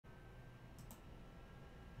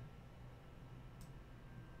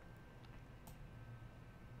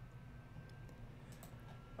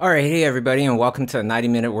All right, hey everybody, and welcome to a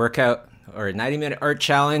 90-minute workout or a 90-minute art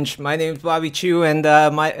challenge. My name is Bobby Chiu, and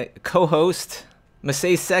my co-host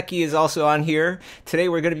Masae Seki is also on here. Today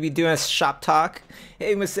we're going to be doing a shop talk.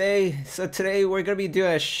 Hey Masae, so today we're going to be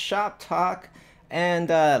doing a shop talk, and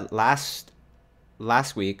last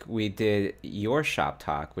week we did your shop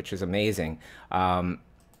talk, which is amazing.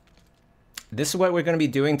 This is what we're going to be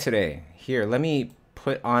doing today. Here, let me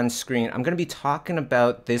put on screen. I'm going to be talking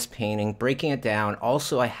about this painting, breaking it down.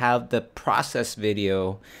 Also, I have the process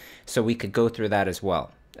video so we could go through that as well.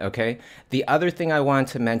 Okay. The other thing I want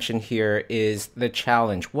to mention here is the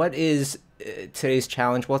challenge. What is today's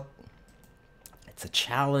challenge? Well, it's a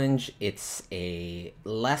challenge. It's a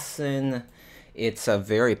lesson. It's a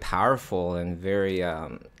very powerful and very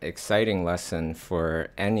exciting lesson for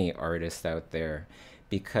any artist out there,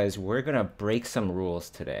 because we're going to break some rules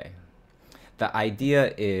today. The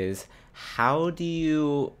idea is, how do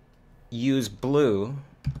you use blue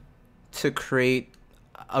to create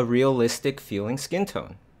a realistic feeling skin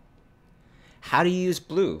tone? How do you use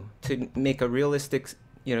blue to make a realistic,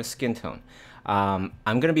 skin tone? I'm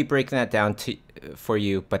going to be breaking that down for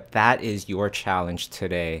you, but that is your challenge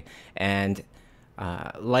today. And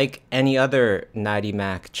like any other 90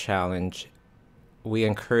 Mac challenge, we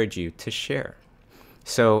encourage you to share.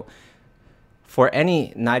 So for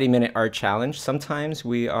any 90-minute art challenge, sometimes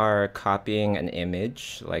we are copying an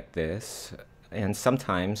image like this, and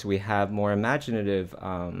sometimes we have more imaginative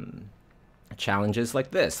challenges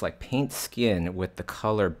like this, like paint skin with the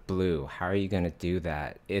color blue. How are you going to do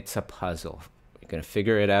that? It's a puzzle. You're going to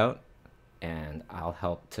figure it out, and I'll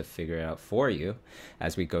help to figure it out for you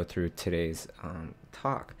as we go through today's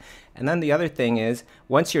talk. And then the other thing is,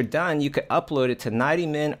 once you're done, you could upload it to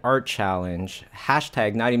 90-Min Art Challenge,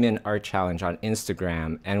 hashtag 90-Min Art Challenge on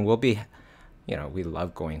Instagram, and we'll be, we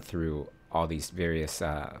love going through all these various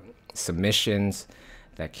submissions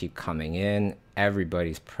that keep coming in.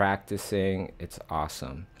 Everybody's practicing. It's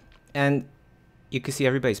awesome. And you can see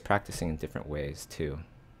everybody's practicing in different ways too,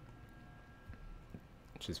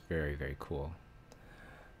 which is very, very cool.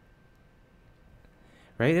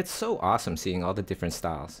 Right? It's so awesome seeing all the different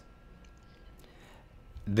styles.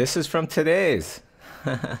 This is from today's.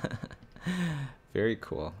 Very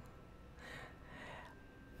cool.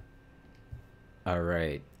 All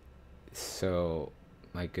right. So,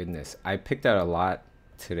 my goodness, I picked out a lot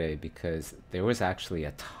today because there was actually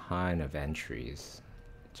a ton of entries.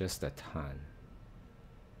 Just a ton.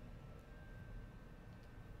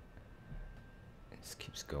 It just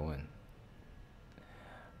keeps going.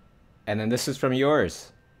 And then this is from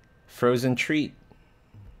yours, Frozen Treat.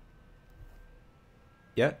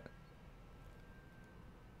 Yeah.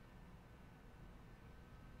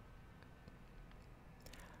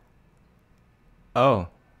 Oh,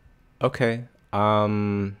 okay.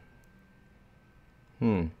 Hmm.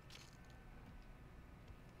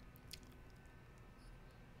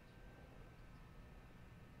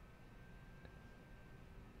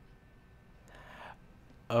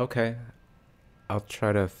 Okay. I'll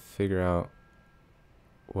try to figure out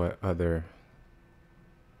what other.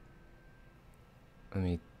 Let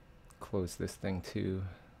me close this thing too.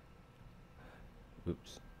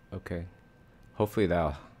 Oops. Okay. Hopefully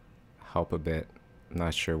that'll help a bit. I'm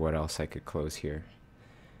not sure what else I could close here.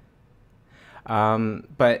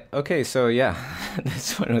 But okay, so yeah,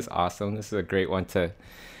 this one was awesome. This is a great one to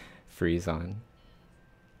freeze on.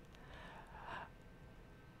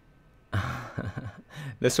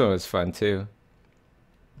 This one was fun too.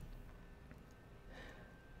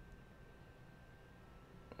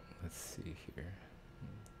 Let's see here.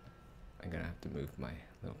 I'm gonna have to move my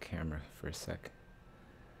little camera for a sec.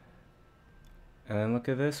 And then look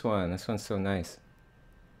at this one. This one's so nice.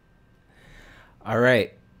 All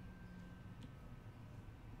right.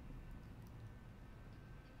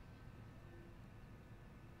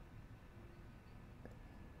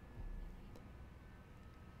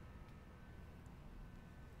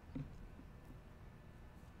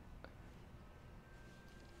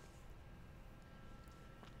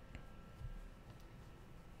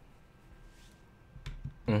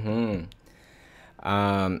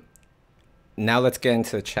 Now let's get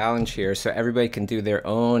into the challenge here, so everybody can do their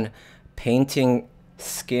own painting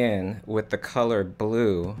skin with the color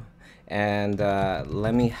blue, and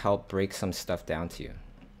let me help break some stuff down to you.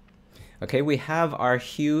 Okay, we have our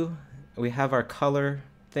hue, we have our color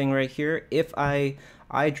thing right here. If I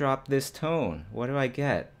drop this tone, what do I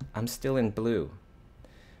get? I'm still in blue.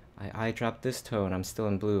 I drop this tone, I'm still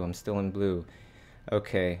in blue, I'm still in blue.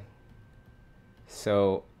 Okay,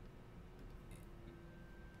 so,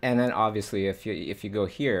 and then obviously if you go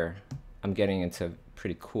here, I'm getting into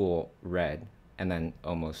pretty cool red, and then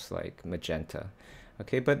almost like magenta.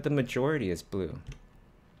 Okay, but the majority is blue.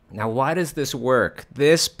 Now, why does this work?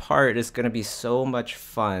 This part is going to be so much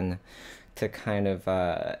fun to kind of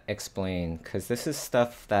explain, because this is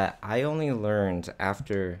stuff that I only learned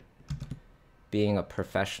after being a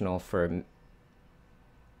professional for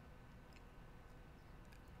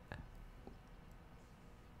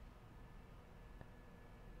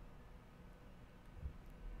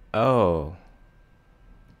oh,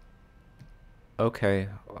 okay.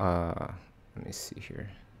 Let me see here.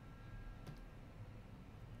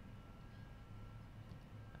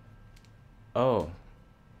 Oh,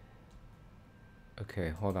 okay,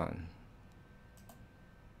 hold on.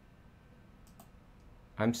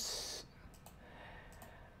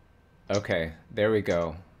 Okay, there we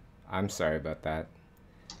go. I'm sorry about that.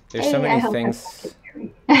 There's so many things.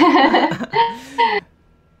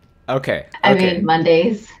 Okay, I okay. mean,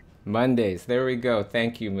 Mondays. Mondays. There we go.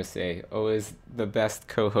 Thank you, Masae. Always the best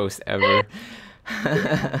co-host ever.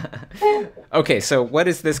 Okay, so what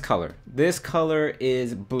is this color? This color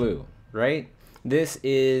is blue, right? This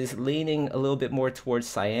is leaning a little bit more towards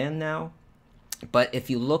cyan now. But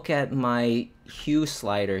if you look at my hue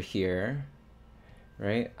slider here,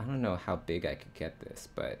 right? I don't know how big I could get this,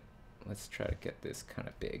 but let's try to get this kind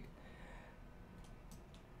of big.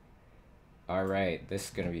 All right, this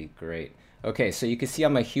is going to be great. Okay, so you can see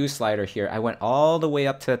on my hue slider here, I went all the way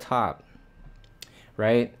up to the top,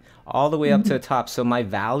 right? All the way up to the top. So my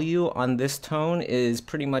value on this tone is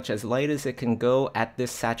pretty much as light as it can go at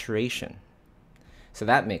this saturation. So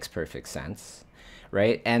that makes perfect sense,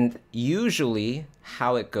 right? And usually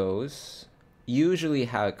how it goes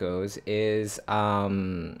is,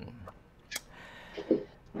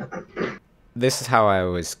 this is how I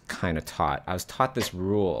was kind of taught. I was taught this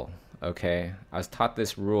rule, okay? I was taught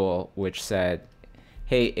this rule which said,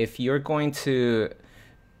 hey, if you're going to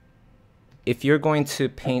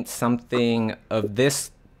paint something of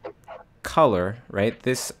this color, right,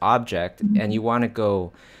 this object, and you want to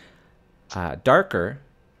go darker,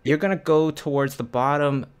 you're going to go towards the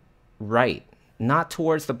bottom right, not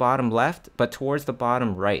towards the bottom left, but towards the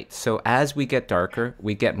bottom right. So as we get darker,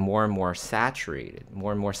 we get more and more saturated,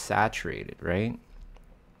 right?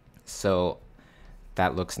 So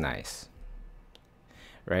that looks nice,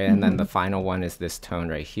 right? And then the final one is this tone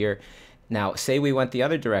right here. Now, say we went the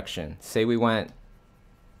other direction. Say we went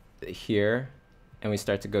here, and we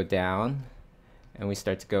start to go down, and we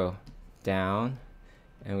start to go down,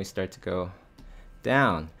 and we start to go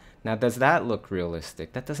down. Now, does that look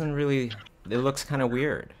realistic? That doesn't really, it looks kind of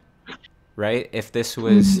weird, right? If this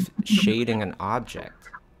was shading an object.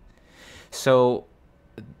 So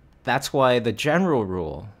that's why the general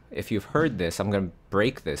rule, if you've heard this, I'm going to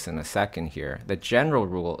break this in a second here. The general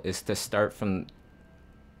rule is to start from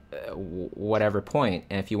whatever point,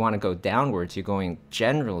 and if you want to go downwards, you're going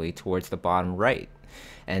generally towards the bottom right,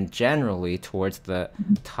 and generally towards the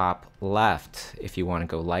top left if you want to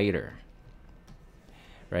go lighter,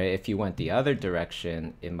 right? If you went the other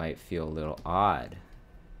direction, it might feel a little odd.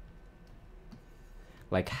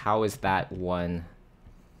 Like, how is that one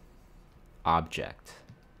object,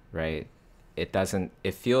 right? It doesn't,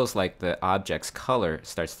 it feels like the object's color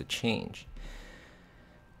starts to change.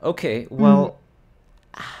 Okay, well,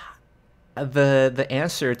 the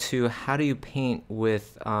answer to how do you paint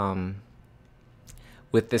with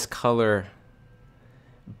this color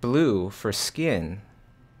blue for skin,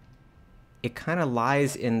 it kind of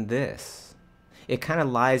lies in this. It kind of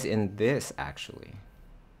lies in this, actually.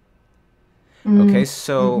 Okay,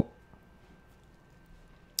 so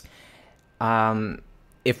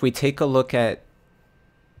if we take a look at,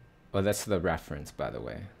 well, that's the reference, by the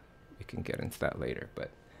way. We can get into that later,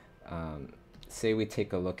 but say we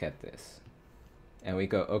take a look at this. And we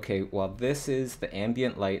go, okay, well, this is the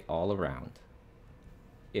ambient light all around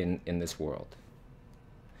in this world.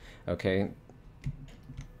 Okay?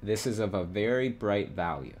 This is of a very bright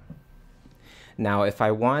value. Now, if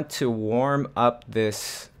I want to warm up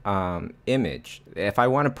this image, if I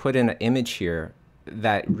want to put in an image here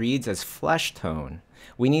that reads as flesh tone,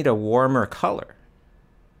 we need a warmer color.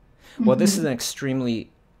 Well, this is an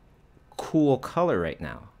extremely cool color right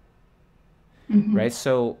now, right?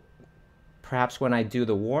 So perhaps when I do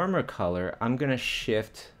the warmer color, I'm going to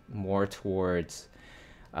shift more towards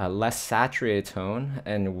a less saturated tone,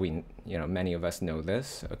 and many of us know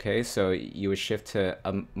this, okay? So you would shift to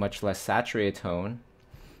a much less saturated tone,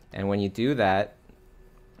 and when you do that,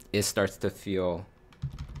 it starts to feel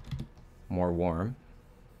more warm,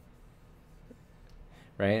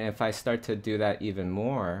 right? And if I start to do that even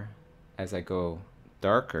more as I go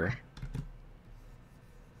darker,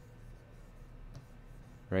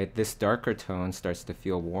 right, this darker tone starts to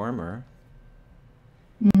feel warmer.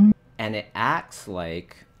 and it acts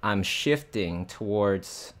like I'm shifting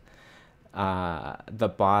towards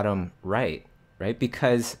the bottom right, right?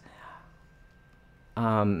 Because,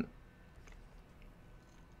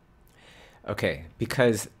 okay,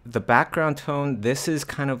 because the background tone, this is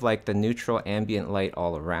kind of like the neutral ambient light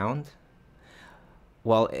all around.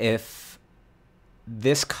 Well, if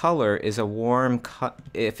this color is a warm,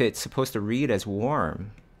 if it's supposed to read as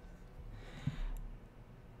warm,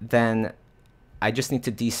 then I just need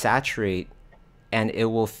to desaturate and it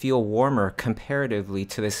will feel warmer comparatively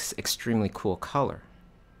to this extremely cool color.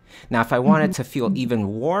 Now, if I want it to feel even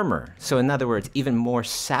warmer, so in other words, even more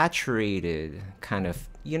saturated, kind of,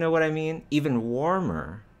 you know what I mean? Even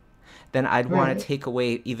warmer, then I'd want to take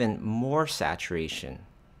away even more saturation.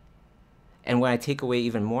 And when I take away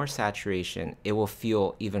even more saturation, it will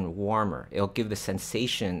feel even warmer. It'll give the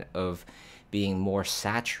sensation of being more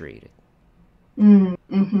saturated.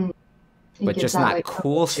 But just not like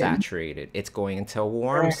cool saturated. It's going into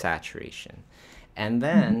warm saturation. And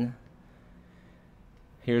then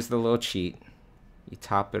here's the little cheat. You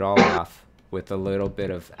top it all off with a little bit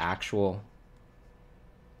of actual,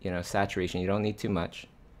 you know, saturation. You don't need too much,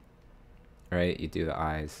 right? You do the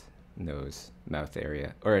eyes, nose, mouth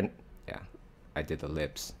area, or yeah, I did the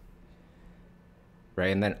lips, right?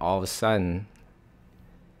 And then all of a sudden,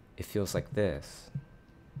 it feels like this.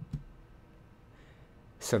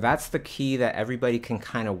 So that's the key that everybody can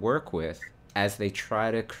kind of work with as they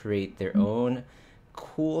try to create their own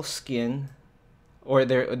cool skin or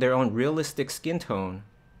their own realistic skin tone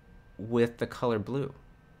with the color blue.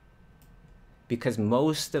 Because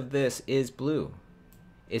most of this is blue.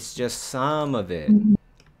 It's just some of it,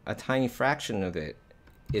 a tiny fraction of it,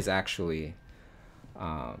 is actually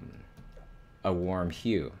a warm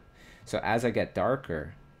hue. So as I get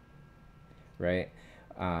darker, right,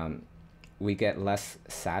 we get less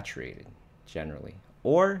saturated generally.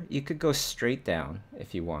 Or you could go straight down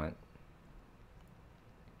if you want.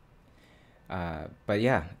 But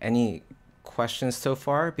yeah, any questions so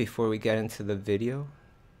far before we get into the video?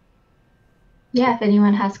 Yeah, if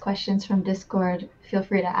anyone has questions from Discord, feel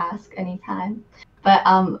free to ask anytime. But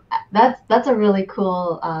that's a really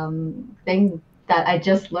cool thing that I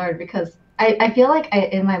just learned, because I feel like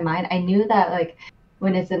in my mind I knew that like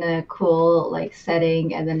when it's in a cool like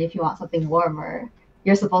setting, and then if you want something warmer,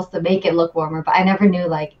 you're supposed to make it look warmer. But I never knew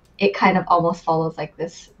like it kind of almost follows like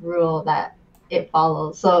this rule that it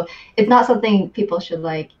follows. So it's not something people should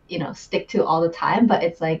like, you know, stick to all the time, but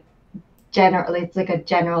it's like generally it's like a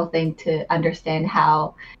general thing to understand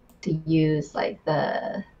how to use like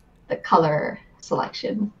the color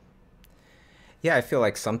selection. Yeah, I feel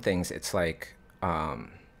like some things it's like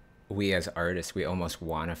we as artists, we almost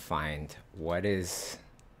want to find what's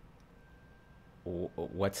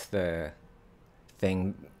the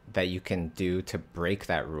thing that you can do to break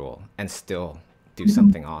that rule and still do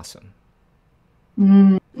something awesome.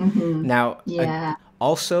 Now, Yeah.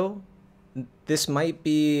 also, this might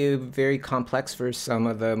be very complex for some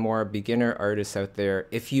of the more beginner artists out there.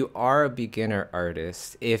 If you are a beginner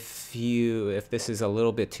artist, if this is a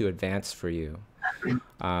little bit too advanced for you,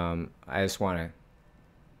 I just want to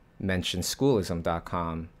mention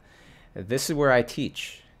Schoolism.com. This is where I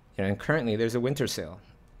teach. You know, and currently there's a winter sale.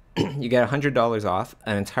 You get $100 off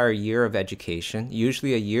an entire year of education,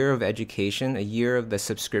 usually a year of education, a year of the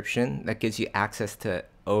subscription that gives you access to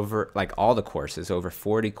over like all the courses, over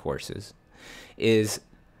 40 courses, is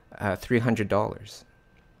 $300.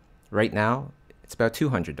 Right now, it's about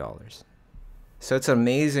 $200. So it's an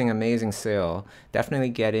amazing, amazing sale. Definitely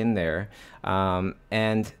get in there.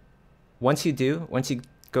 And once you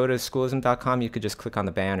go to schoolism.com, you could just click on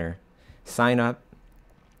the banner, sign up.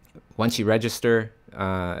 Once you register,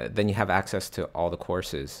 then you have access to all the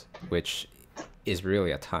courses, which is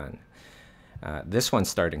really a ton. This one's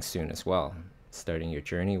starting soon as well, starting your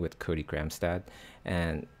journey with Cody Gramstad,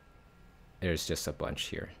 and there's just a bunch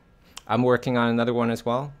here. I'm working on another one as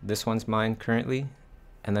well. This one's mine currently,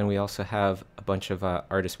 and then we also have a bunch of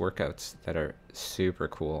artist workouts that are super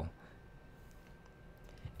cool.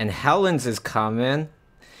 And Helen's is coming.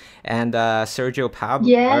 And Sergio Pablo,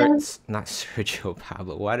 Yes. not Sergio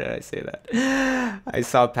Pablo. Why did I say that? I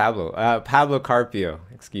saw Pablo. Pablo Carpio.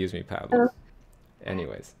 Excuse me, Pablo.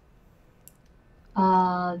 Anyways.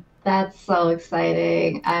 That's so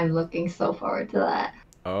exciting. I'm looking so forward to that.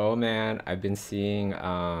 Oh man, I've been seeing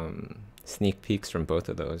sneak peeks from both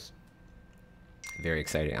of those. Very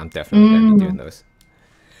exciting. I'm definitely gonna be doing those.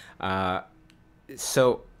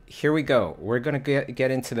 So here we go. We're gonna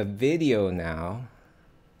get into the video now,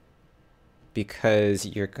 because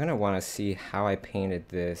you're gonna want to see how I painted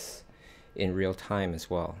this in real time as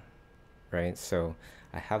well, right? So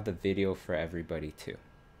I have the video for everybody too.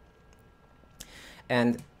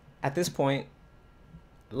 And at this point,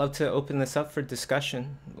 I'd love to open this up for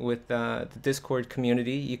discussion with the Discord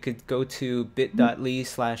community. You could go to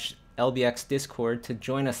bit.ly/LBX Discord to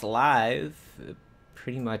join us live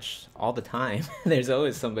pretty much all the time. There's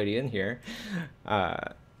always somebody in here.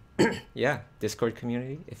 Yeah, Discord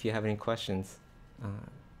community, if you have any questions,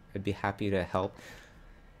 I'd be happy to help.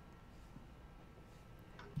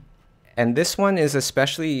 And this one is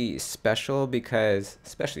especially special because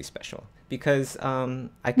I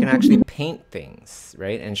can actually paint things,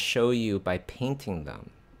 right? And show you by painting them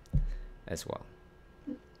as well.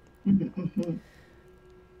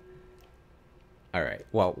 All right.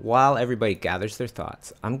 Well, while everybody gathers their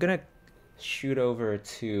thoughts, I'm going to shoot over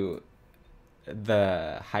to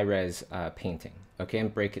the high-res painting, okay,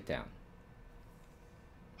 and break it down.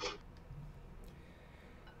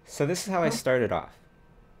 So this is how I started off.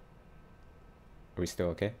 Are we still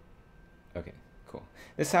okay? Okay, cool.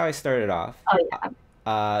 This is how I started off. Oh,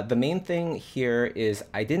 yeah. The main thing here is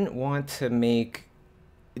I didn't want to make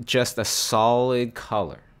just a solid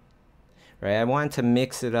color, right? I wanted to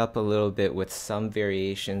mix it up a little bit with some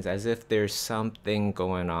variations as if there's something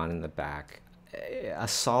going on in the back. A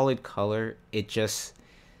solid color, it just,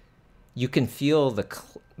 you can feel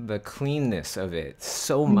the cleanness of it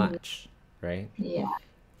so much, right? Yeah.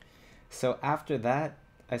 So after that,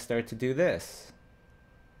 I started to do this.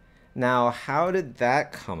 Now, how did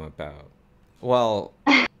that come about? Well,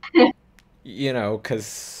 you know,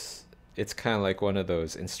 because it's kind of like one of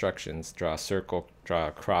those instructions, draw a circle, draw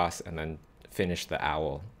a cross, and then finish the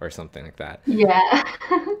owl or something like that. Yeah.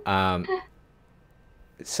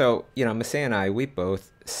 So, you know, Masae and I, we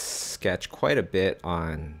both sketch quite a bit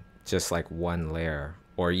on just like one layer,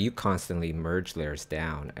 or you constantly merge layers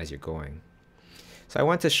down as you're going. So I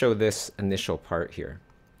want to show this initial part here.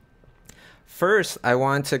 First, I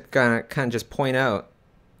want to kind of just point out,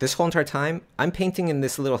 this whole entire time, I'm painting in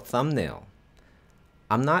this little thumbnail.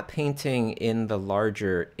 I'm not painting in the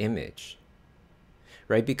larger image,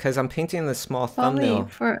 right? Because I'm painting in the small thumbnail.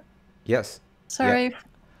 Yes. Sorry. Yeah.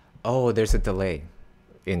 Oh, there's a delay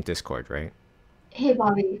in Discord, right? Hey,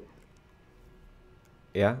 Bobby.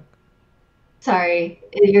 Yeah? Sorry,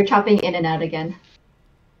 you're chopping in and out again.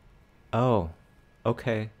 Oh,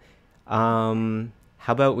 okay.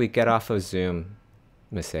 How about we get off of Zoom,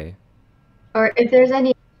 Masae? Or if there's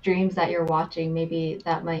any streams that you're watching, maybe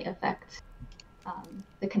that might affect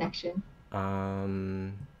the connection. Oh.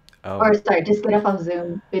 Or sorry, just get off of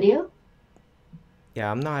Zoom video.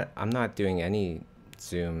 Yeah, I'm not doing any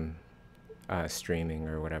Zoom streaming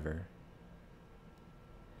or whatever.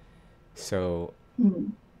 So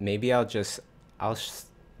maybe let's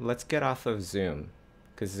get off of Zoom,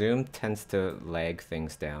 because Zoom tends to lag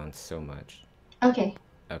things down so much. Okay.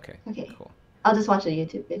 Okay. Okay. Cool. I'll just watch a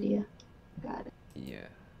YouTube video. Got it. Yeah.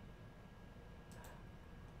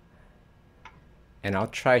 And I'll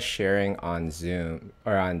try sharing on Zoom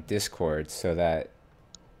or on Discord so that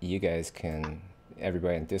you guys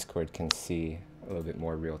everybody in Discord can see a little bit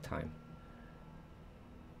more real time.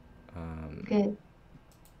 Good.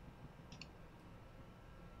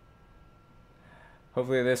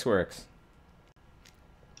 Hopefully this works.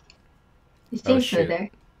 You seem shoot. good there.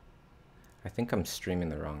 I think I'm streaming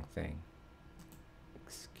the wrong thing.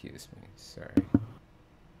 Excuse me. Sorry.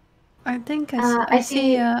 I think I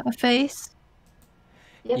see a face.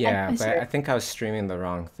 Yep, Yeah, but I I think I was streaming the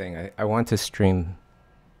wrong thing. I want to stream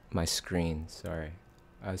my screen. Sorry.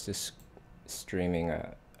 I was just streaming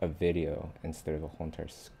a video instead of a whole entire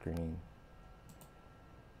screen.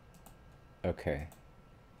 Okay.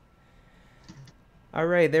 All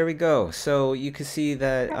right, there we go. So you can see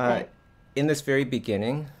that in this very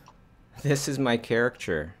beginning, this is my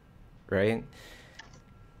character, right?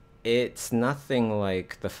 It's nothing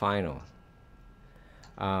like the final.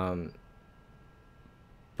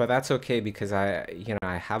 But that's okay because I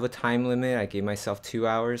have a time limit. I gave myself 2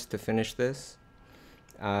 hours to finish this.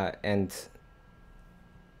 And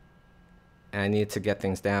I need to get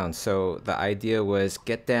things down. So the idea was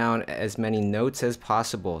get down as many notes as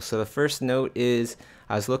possible. So the first note is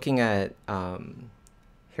I was looking at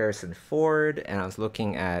Harrison Ford, and I was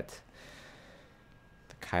looking at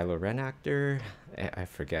the Kylo Ren actor. I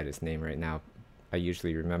forget his name right now. I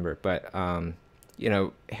usually remember. But, you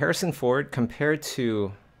know, Harrison Ford compared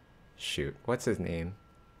to, shoot, what's his name?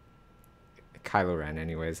 Kylo Ren,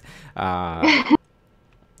 anyways.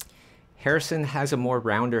 Harrison has a more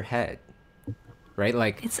rounder head. Right,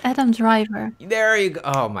 like it's Adam Driver. There you go.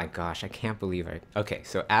 Oh my gosh, I can't believe it. Okay,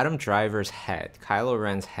 so Adam Driver's head, Kylo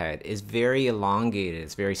Ren's head, is very elongated.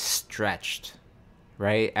 It's very stretched,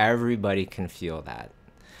 right? Everybody can feel that.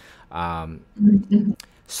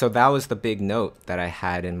 So that was the big note that I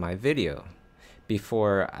had in my video,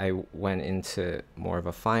 before I went into more of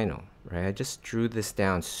a final, right? I just drew this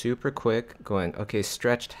down super quick, going, okay,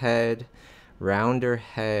 stretched head, rounder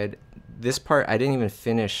head. This part, I didn't even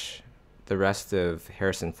finish the rest of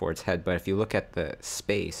Harrison Ford's head, but if you look at the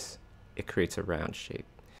space, it creates a round shape.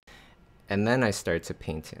 And then I start to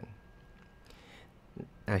paint in.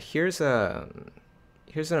 Now here's an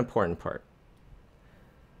important part,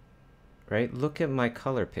 right? Look at my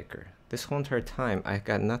color picker. This whole entire time, I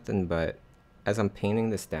got nothing but, as I'm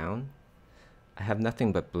painting this down, I have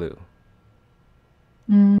nothing but blue.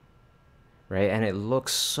 Right? And it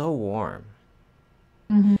looks so warm.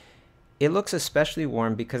 It looks especially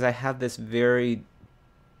warm because I have this very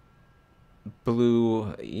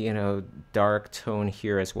blue, dark tone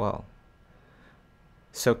here as well.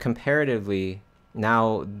 So comparatively,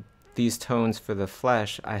 now these tones for the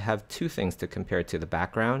flesh, I have two things to compare to: the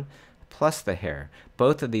background plus the hair.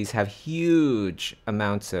 Both of these have huge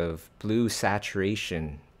amounts of blue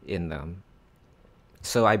saturation in them.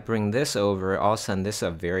 So I bring this over, all of a sudden this is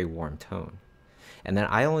a very warm tone. And then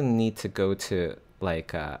I only need to go to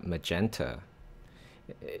like magenta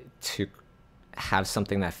to have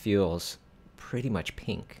something that feels pretty much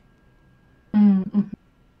pink.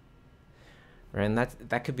 Right? And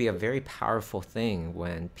that could be a very powerful thing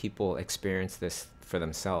when people experience this for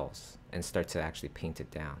themselves and start to actually paint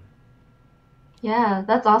it down. Yeah,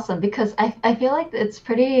 that's awesome because I feel like it's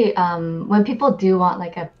pretty when people do want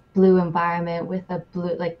like a blue environment with a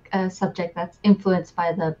blue like a subject that's influenced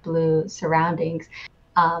by the blue surroundings,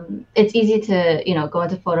 it's easy to go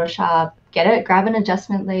into Photoshop, grab an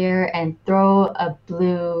adjustment layer and throw a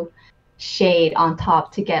blue shade on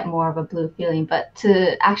top to get more of a blue feeling. But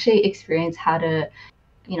to actually experience how to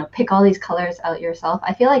pick all these colors out yourself,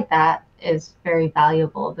 I feel like that is very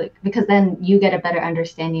valuable because then you get a better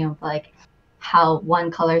understanding of like how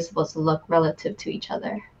one color is supposed to look relative to each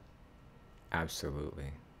other.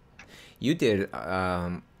 Absolutely. You did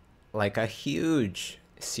like a huge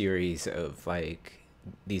series of like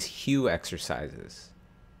these hue exercises,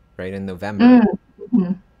 right, in November.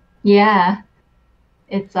 Yeah,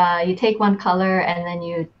 it's you take one color and then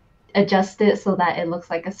you adjust it so that it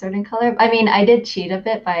looks like a certain color. I mean, I did cheat a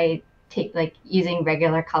bit by using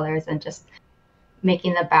regular colors and just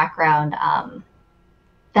making the background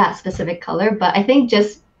that specific color, but I think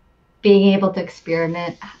just being able to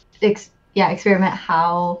experiment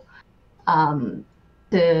how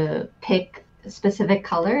to pick specific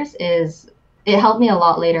colors it helped me a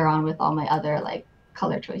lot later on with all my other like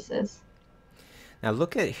color choices. Now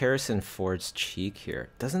look at Harrison Ford's cheek here.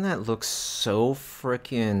 Doesn't that look so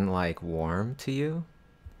freaking like warm to you?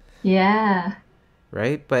 Yeah.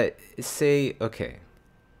 Right? But say, okay,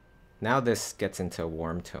 now this gets into a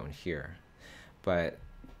warm tone here, but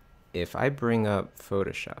if I bring up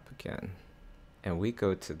Photoshop again and we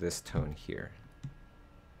go to this tone here,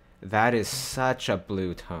 that is such a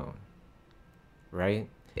blue tone, right?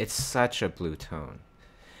 It's such a blue tone.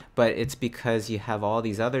 But it's because you have all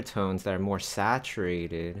these other tones that are more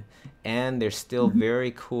saturated and they're still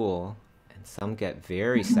very cool, and some get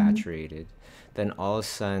very saturated. Then all of a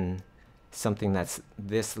sudden, something that's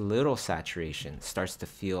this little saturation starts to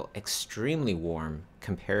feel extremely warm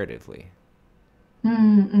comparatively.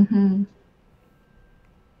 It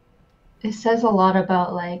says a lot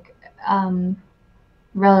about like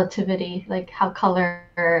relativity, like how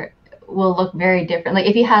color will look very different. Like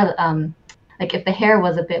if you had like if the hair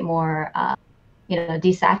was a bit more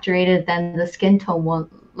desaturated, then the skin tone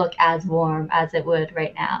won't look as warm as it would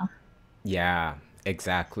right now. Yeah,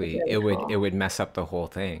 exactly. Really cool. It would mess up the whole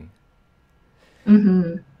thing.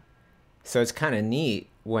 So it's kind of neat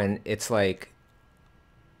when it's like,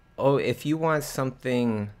 oh, if you want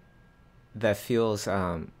something that feels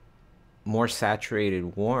more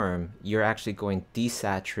saturated warm, you're actually going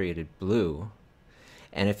desaturated blue.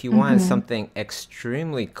 And if you want something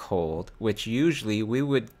extremely cold, which usually we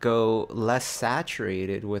would go less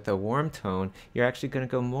saturated with a warm tone, you're actually going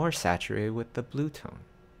to go more saturated with the blue tone.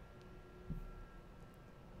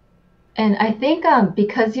 And I think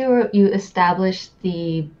because you established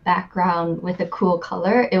the background with a cool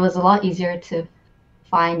color, it was a lot easier to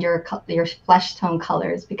find your flesh tone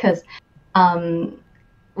colors because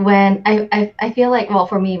when I feel like, well,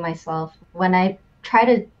 for me myself, when I try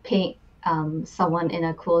to paint someone in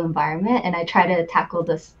a cool environment and I try to tackle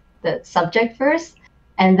the subject first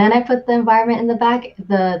and then I put the environment in the back,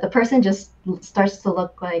 the person just starts to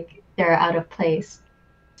look like they're out of place.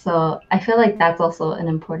 So I feel like that's also an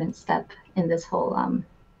important step in this whole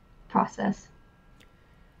process.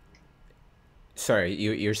 Sorry,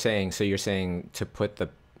 you're saying to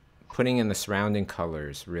putting in the surrounding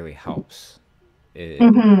colors really helps.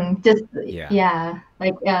 Just Yeah. yeah,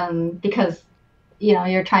 like because you know,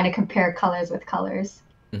 you're trying to compare colors with colors.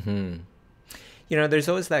 Mm-hmm. You know, there's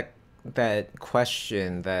always that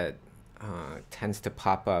question that tends to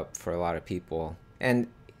pop up for a lot of people. And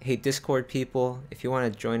hey, Discord people, if you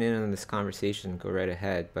want to join in on this conversation, go right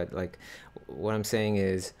ahead. But like, what I'm saying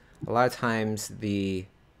is, a lot of times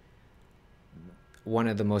one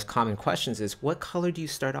of the most common questions is, what color do you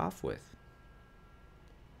start off with?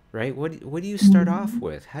 Right? What do you start off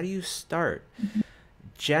with? How do you start?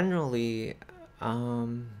 Generally,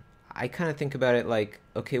 I kind of think about it like,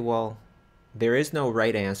 okay, well, there is no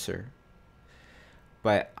right answer,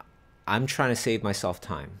 but I'm trying to save myself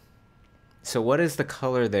time. So what is the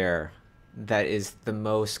color there that is the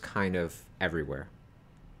most kind of everywhere?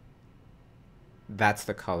 That's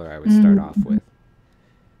the color I would start off with.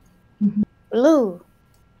 Blue.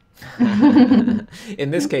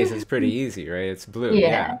 In this case, it's pretty easy, right? It's blue,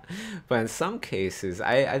 yeah. But in some cases,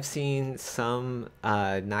 I've seen some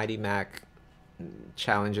 90 Mac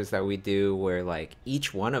challenges that we do where like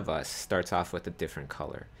each one of us starts off with a different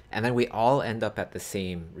color, and then we all end up at the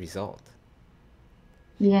same result.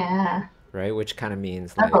 Yeah. Right? Which kind of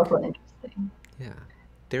means that's like, also interesting. Yeah,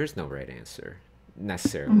 there's no right answer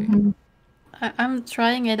necessarily. I'm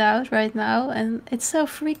trying it out right now, and it's so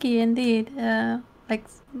freaky indeed. Like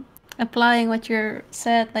applying what you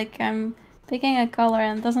said, like I'm picking a color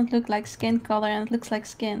and it doesn't look like skin color and it looks like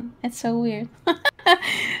skin. It's so weird.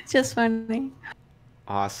 It's just funny.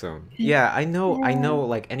 Awesome. Yeah, I know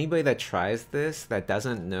like anybody that tries this that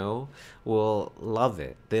doesn't know will love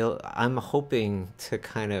it. I'm hoping to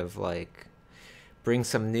kind of like bring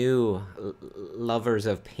some new lovers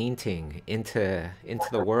of painting into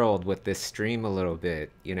the world with this stream a little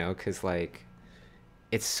bit, you know, because like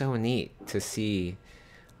it's so neat to see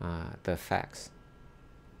the effects.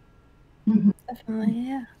 Definitely,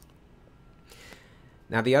 yeah.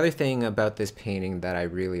 Now, the other thing about this painting that I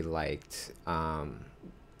really liked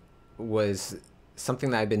was something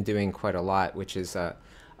that I've been doing quite a lot, which is a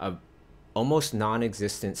almost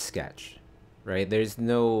non-existent sketch, right? There's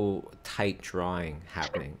no tight drawing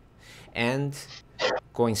happening, and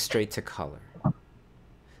going straight to color.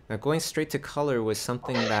 Now, going straight to color was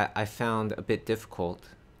something that I found a bit difficult.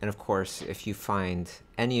 And of course, if you find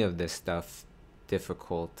any of this stuff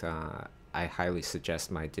difficult, I highly suggest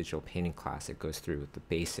my digital painting class. It goes through the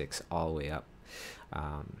basics all the way up.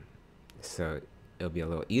 So it'll be a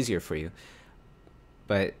little easier for you.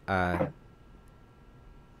 But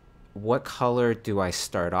what color do I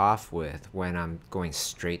start off with when I'm going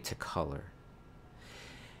straight to color?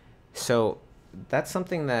 So that's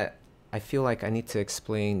something that I feel like I need to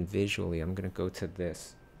explain visually. I'm going to go to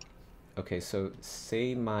this. Okay, so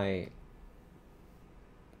say my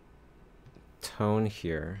tone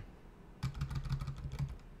here.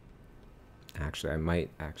 Actually, I might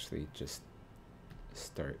actually just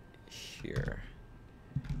start here.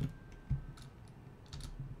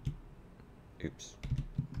 Oops.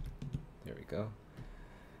 There we go.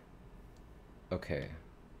 Okay.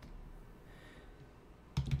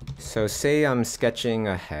 So say I'm sketching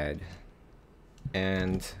a head,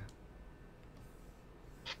 and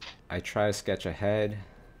I try to sketch a head.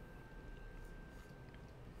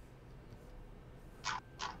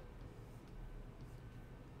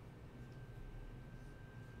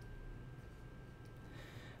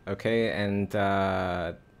 Okay, and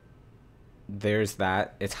there's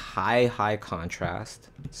that. It's high contrast,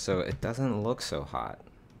 so it doesn't look so hot,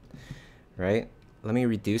 right? Let me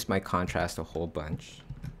reduce my contrast a whole bunch.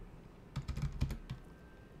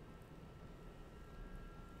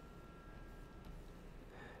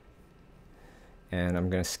 And I'm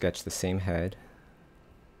going to sketch the same head.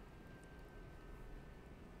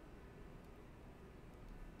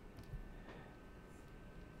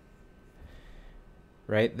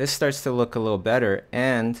 Right? This starts to look a little better,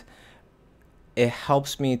 and it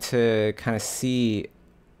helps me to kind of see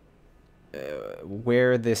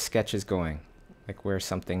where this sketch is going. Like where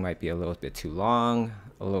something might be a little bit too long,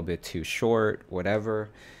 a little bit too short, whatever.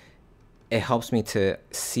 It helps me to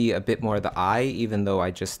see a bit more of the eye, even though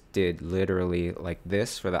I just did literally like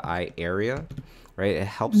this for the eye area, right? It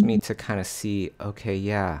helps me to kind of see, okay,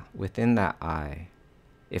 yeah, within that eye,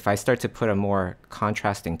 if I start to put a more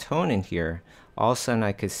contrasting tone in here, all of a sudden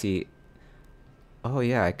I could see, oh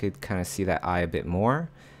yeah, I could kind of see that eye a bit more.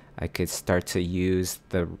 I could start to use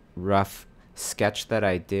the rough sketch that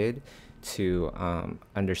I did to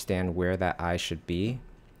understand where that eye should be.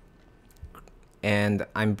 And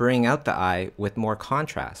I'm bringing out the eye with more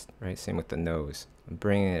contrast, right? Same with the nose. I'm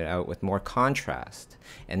bringing it out with more contrast.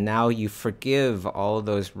 And now you forgive all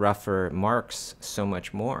those rougher marks so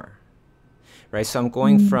much more, right? So I'm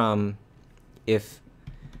going from, if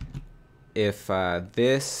if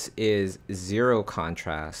this is 0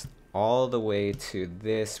 contrast all the way to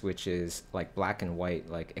this, which is like black and white,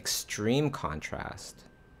 like extreme contrast,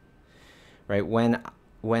 right? When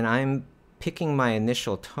I'm picking my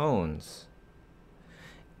initial tones,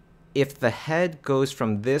 if the head goes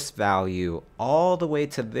from this value all the way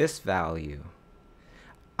to this value,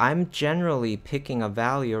 I'm generally picking a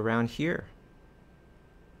value around here.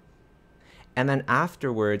 And then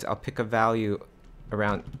afterwards, I'll pick a value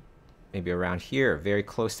around, maybe around here, very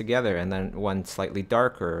close together, and then one slightly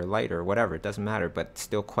darker or lighter, whatever, it doesn't matter, but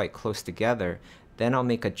still quite close together. Then I'll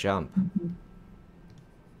make a jump.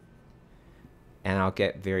 And I'll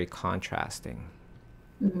get very contrasting.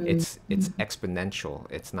 It's exponential.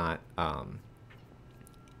 It's not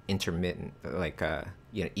intermittent, like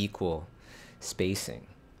equal spacing,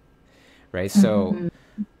 right? So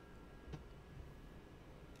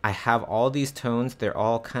I have all these tones. They're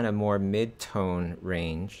all kind of more mid-tone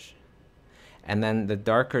range. And then the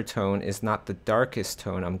darker tone is not the darkest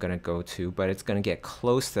tone I'm going to go to, but it's going to get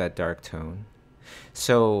close to that dark tone.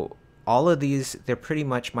 So all of these, they're pretty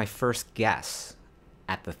much my first guess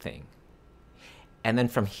at the thing. And then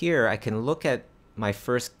from here, I can look at my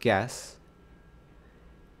first guess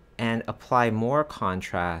and apply more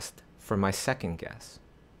contrast for my second guess.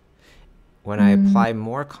 When I apply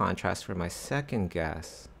more contrast for my second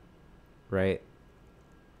guess, right,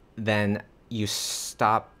 then you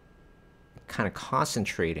stop kind of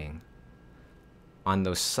concentrating on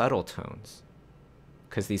those subtle tones,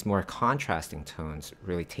 because these more contrasting tones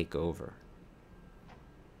really take over.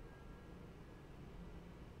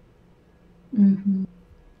 Does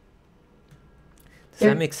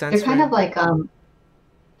that make sense? They're kind of like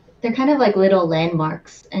they're kind of like little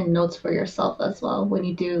landmarks and notes for yourself as well when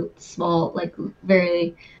you do small, like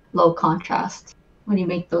very low contrast, when you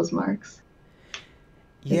make those marks.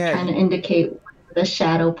 They're trying to indicate the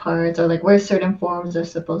shadow parts or like where certain forms are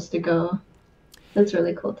supposed to go. That's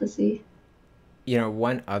really cool to see. You know,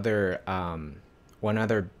 one other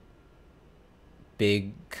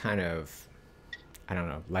big kind of, I don't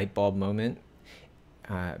know, light bulb moment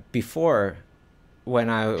before, when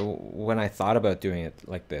I thought about doing it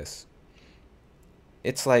like this,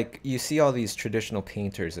 it's like you see all these traditional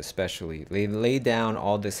painters, especially, they lay down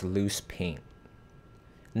all this loose paint.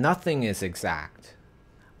 Nothing is exact.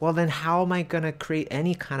 Well, then how am I going to create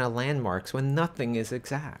any kind of landmarks when nothing is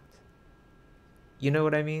exact? You know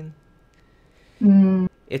what I mean?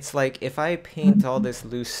 It's like if I paint all this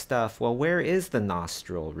loose stuff, well, where is the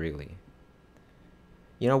nostril really?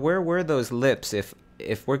 You know, where were those lips if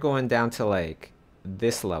we're going down to like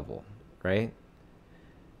this level, right?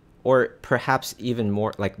 Or perhaps even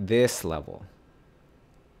more like this level.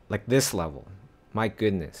 Like this level. My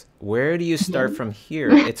goodness. Where do you start from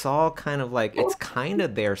here? It's all kind of like, it's kind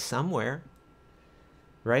of there somewhere,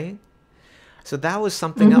 right? So that was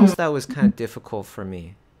something else that was kind of difficult for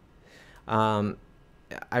me. I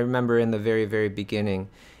remember in the very, very beginning.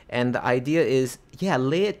 And the idea is, yeah,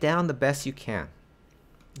 lay it down the best you can.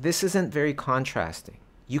 This isn't very contrasting.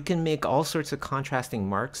 You can make all sorts of contrasting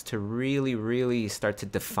marks to really, really start to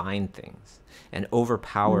define things and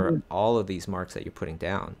overpower all of these marks that you're putting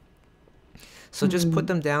down. So just put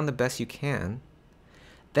them down the best you can,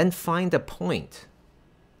 then find a point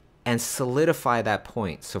and solidify that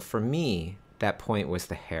point. So for me, that point was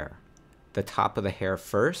the hair. The top of the hair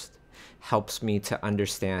first helps me to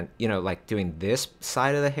understand, you know, like doing this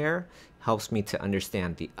side of the hair helps me to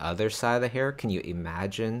understand the other side of the hair. Can you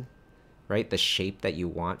imagine, right, the shape that you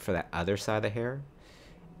want for that other side of the hair?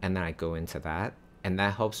 And then I go into that, and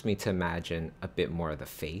that helps me to imagine a bit more of the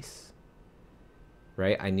face.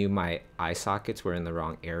 Right? I knew my eye sockets were in the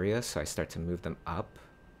wrong area, so I start to move them up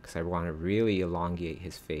because I want to really elongate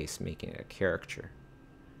his face, making it a caricature.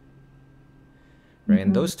 Right?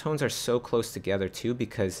 And those tones are so close together too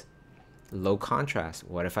because low contrast.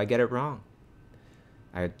 What if I get it wrong?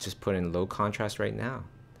 I just put in low contrast right now.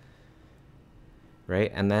 Right?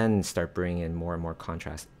 And then start bringing in more and more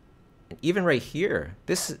contrast. And even right here,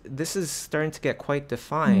 this is starting to get quite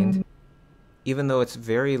defined, even though it's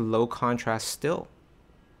very low contrast still.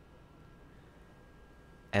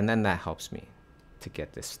 And then that helps me to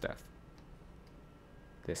get this stuff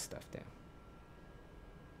down.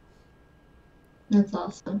 That's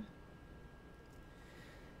awesome.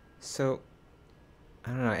 So,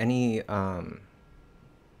 I don't know,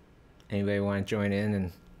 anybody want to join in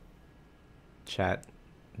and chat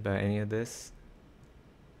about any of this?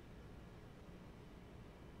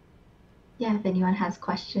 Yeah, if anyone has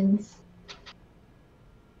questions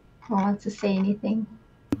or wants to say anything.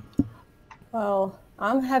 Well,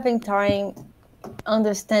 I'm having time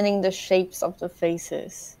understanding the shapes of the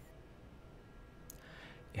faces.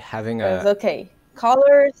 Having Because, a okay,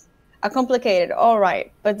 colors are complicated, all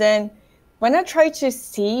right. But then when I try to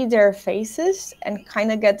see their faces and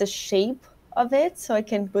kind of get the shape of it so I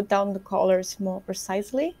can put down the colors more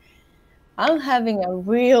precisely, I'm having a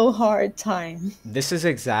real hard time. this is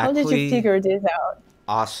How did you exactly figure this out?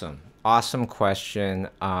 awesome question.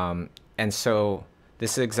 And so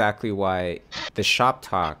this is exactly why the shop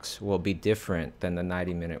talks will be different than the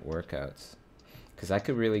 90-minute workouts, because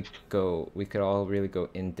we could all really go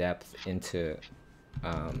in depth into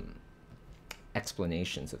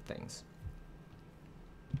explanations of things,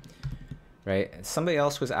 right? Somebody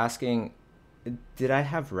else was asking, did I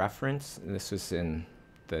have reference? This was in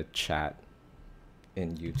the chat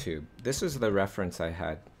in YouTube. This was the reference I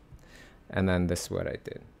had, and then this is what I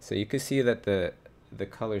did. So you can see that the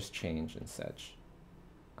colors change and such.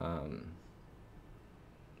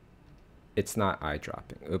 It's not eye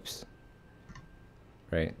dropping. Oops.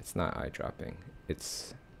 Right? It's not eye dropping.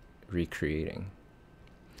 It's recreating.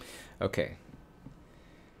 Okay.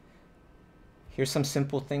 Here's some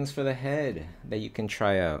simple things for the head that you can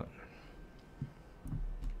try out.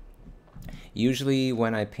 Usually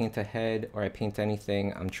when I paint a head or I paint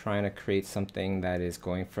anything, I'm trying to create something that is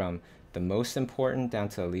going from the most important down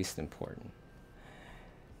to the least important.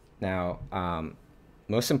 Now,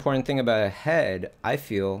 most important thing about a head, I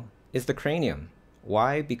feel, is the cranium.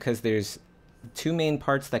 Why? Because there's two main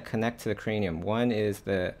parts that connect to the cranium. One is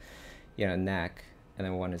the neck, and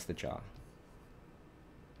then one is the jaw.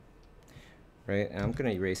 Right? And I'm going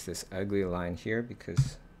to erase this ugly line here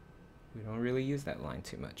because we don't really use that line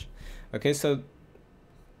too much. Okay, so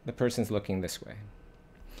the person's looking this way.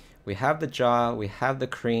 We have the jaw, we have the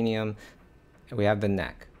cranium, and we have the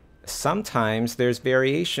neck. Sometimes there's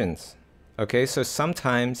variations. Okay, so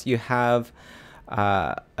sometimes you have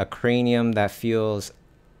a cranium that feels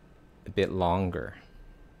a bit longer,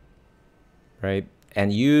 right?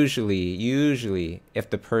 And usually, if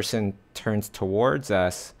the person turns towards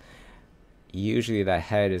us, usually that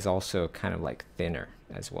head is also kind of like thinner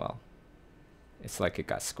as well. It's like it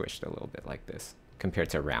got squished a little bit like this compared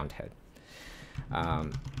to a round head.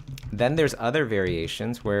 Then there's other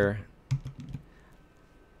variations where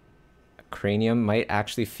a cranium might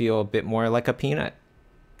actually feel a bit more like a peanut.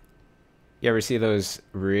 You ever see those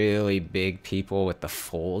really big people with the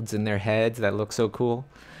folds in their heads that look so cool?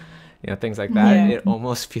 You know, things like that. Yeah. It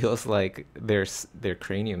almost feels like their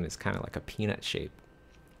cranium is kind of like a peanut shape,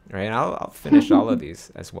 right? And I'll finish all of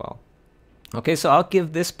these as well. Okay, so I'll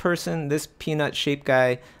give this person, this peanut-shaped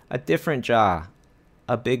guy, a different jaw,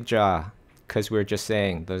 a big jaw, because we're just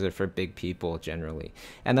saying those are for big people generally.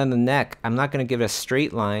 And then the neck, I'm not going to give it a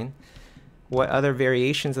straight line. What other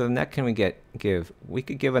variations of the neck can we give? We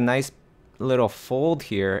could give a nice little fold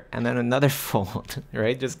here and then another fold,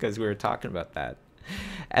 right? Just because we were talking about that.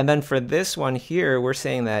 And then for this one here, we're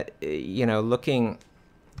saying that, looking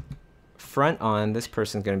front on, this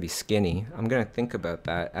person's going to be skinny. I'm going to think about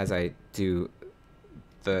that as I do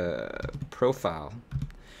the profile,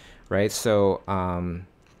 right? So I'm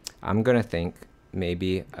going to think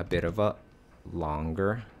maybe a bit of a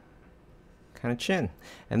longer kind of chin.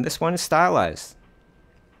 And this one is stylized.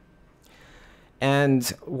 And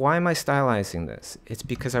why am I stylizing this? It's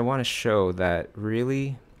because I want to show that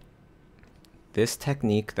really this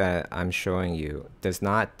technique that I'm showing you does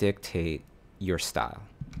not dictate your style.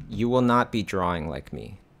 You will not be drawing like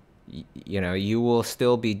me. You will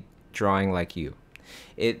still be drawing like you.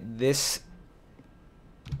 This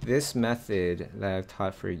method that I've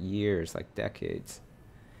taught for years, like decades,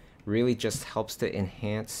 really just helps to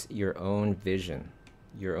enhance your own vision,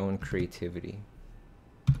 your own creativity.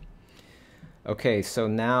 Okay, so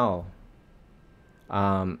now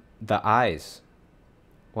the eyes.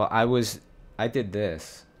 Well, I did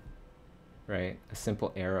this, right? A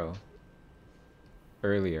simple arrow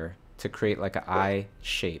earlier to create like an eye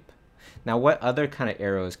shape. Now, what other kind of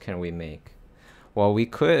arrows can we make? Well, we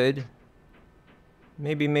could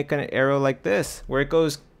maybe make an arrow like this, where it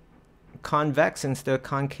goes convex instead of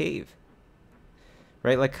concave,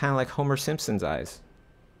 right? Like kind of like Homer Simpson's eyes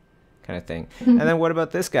kind of thing. And then what about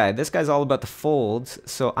this guy? This guy's all about the folds,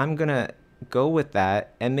 so I'm gonna go with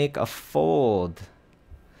that and make a fold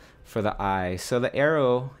for the eye. So the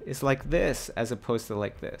arrow is like this as opposed to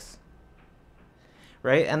like this,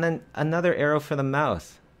 right? And then another arrow for the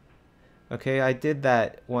mouth. Okay, I did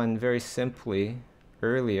that one very simply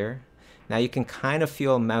earlier. Now you can kind of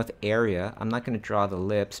feel mouth area. I'm not going to draw the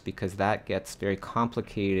lips because that gets very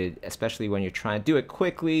complicated, especially when you're trying to do it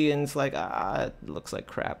quickly and it's like, it looks like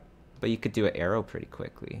crap. But you could do an arrow pretty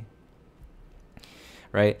quickly,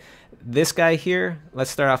 right? This guy here, let's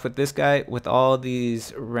start off with this guy with all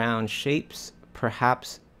these round shapes.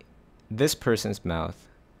 Perhaps this person's mouth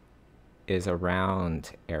is a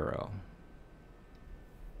round arrow.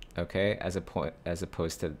 Okay, as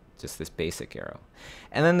opposed to just this basic arrow.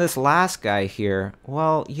 And then this last guy here,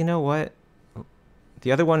 well, you know what?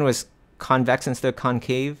 The other one was convex instead of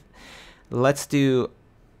concave. Let's do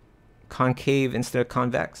concave instead of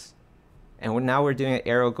convex. And now we're doing an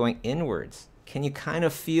arrow going inwards. Can you kind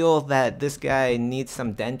of feel that this guy needs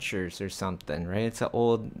some dentures or something, right? It's an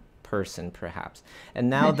old person, perhaps. And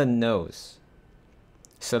now the nose.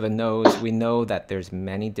 So the nose, we know that there's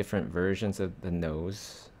many different versions of the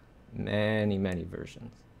nose. Many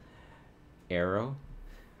versions. Arrow.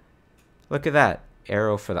 Look at that.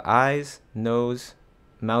 Arrow for the eyes, nose,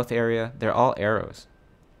 mouth area. They're all arrows.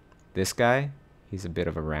 This guy, he's a bit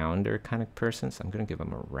of a rounder kind of person, so I'm going to give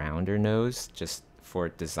him a rounder nose just for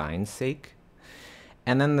design's sake.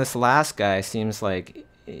 And then this last guy seems like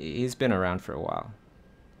he's been around for a while.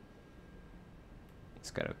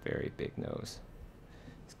 He's got a very big nose.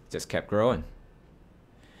 Just kept growing.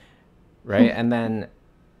 Right? And then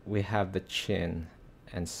we have the chin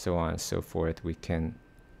and so on and so forth. We can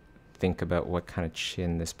think about what kind of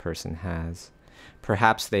chin this person has.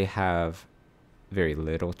 Perhaps they have very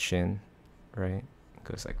little chin, right? It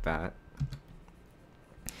goes like that.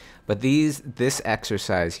 But this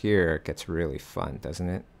exercise here gets really fun, doesn't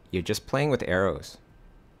it? You're just playing with arrows.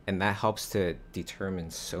 And that helps to determine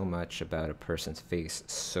so much about a person's face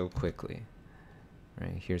so quickly.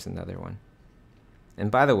 Right, here's another one. And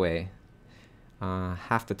by the way,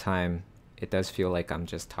 half the time it does feel like I'm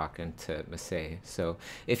just talking to Masae. So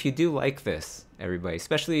if you do like this, everybody,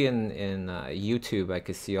 especially in YouTube, I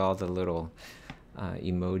could see all the little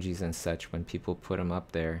emojis and such when people put them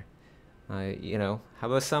up there. You know, how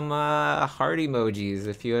about some heart emojis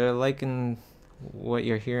if you're liking what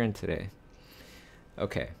you're hearing today?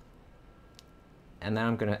 Okay. And then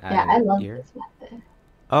I'm gonna add I an love ear. this method.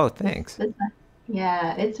 Oh, thanks.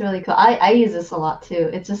 Yeah, it's really cool. I use this a lot too.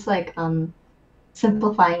 It's just like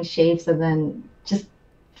simplifying shapes and then just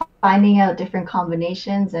finding out different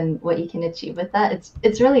combinations and what you can achieve with that.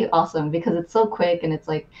 It's really awesome because it's so quick and it's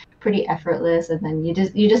like pretty effortless, and then you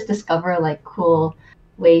just discover like cool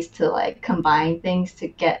ways to like combine things to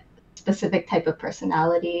get specific type of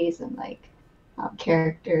personalities and like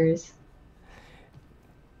characters.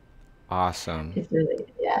 Awesome. It's really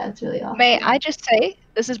awesome. May I just say,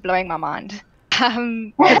 this is blowing my mind.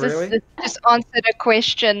 Oh, really? This just answered a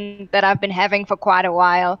question that I've been having for quite a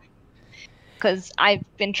while, because I've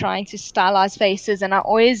been trying to stylize faces, and I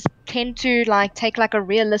always tend to like take like a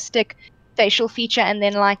realistic facial feature and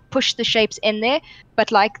then like push the shapes in there.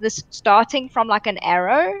 But like this starting from like an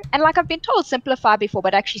arrow, and like I've been told simplify before,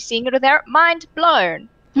 but actually seeing it with there, mind blown.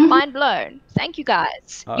 Mind blown. Thank you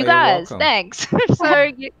guys. Oh, you you're guys, welcome. thanks.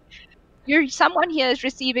 So you're someone here is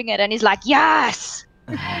receiving it and he's like, yes.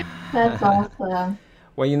 That's awesome.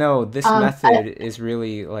 Well, you know, this method is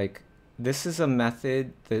really like, this is a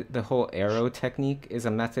method, the whole arrow technique is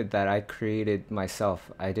a method that I created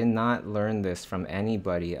myself. I did not learn this from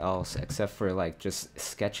anybody else except for like just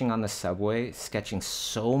sketching on the subway, sketching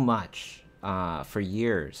so much for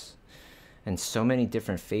years and so many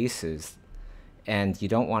different faces. And you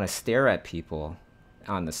don't want to stare at people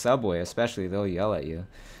on the subway, especially they'll yell at you.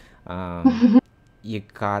 You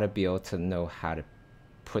gotta be able to know how to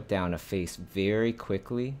put down a face very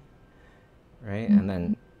quickly, right? And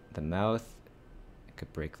then the mouth, I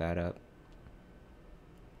could break that up.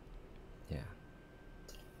 Yeah.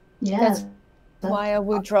 That's why I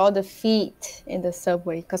would draw the feet in the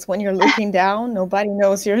subway, because when you're looking down, nobody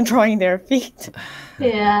knows you're drawing their feet.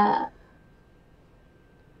 Yeah.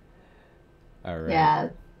 All right. Yeah,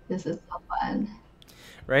 this is so fun.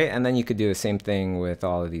 Right, and then you could do the same thing with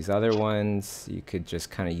all of these other ones. You could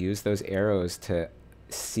just kind of use those arrows to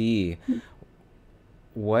see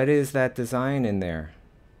what is that design in there?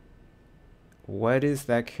 What is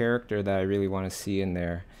that character that I really want to see in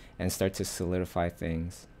there, and start to solidify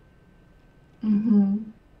things.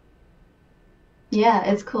 Yeah,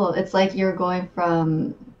 it's cool. It's like you're going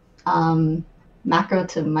from macro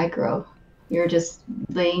to micro. You're just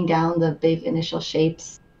laying down the big initial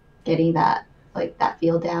shapes, getting that like that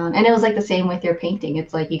feel down. And it was like the same with your painting.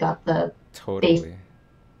 It's like you got the Totally.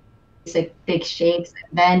 basic big shapes,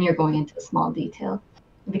 and then you're going into small detail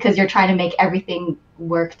because you're trying to make everything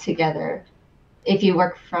work together. If you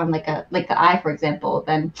work from like the eye, for example,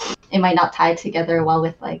 then it might not tie together well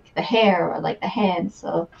with like the hair or like the hands.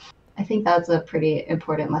 So I think that's a pretty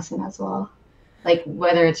important lesson as well. Like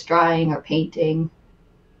whether it's drawing or painting,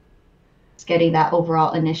 it's getting that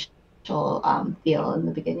overall initial feel in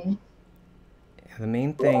the beginning. The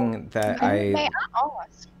main thing that May I... I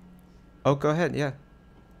ask? Oh, go ahead, yeah.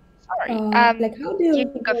 Sorry. Like how do you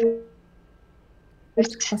go oh,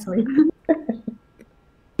 sorry.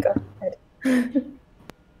 Go ahead.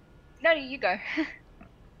 No, you go.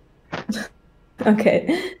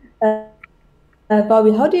 Okay.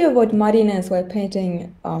 Bobby, how do you avoid muddiness while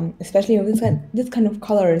painting, especially with this kind of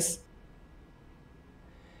colors?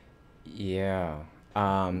 Yeah.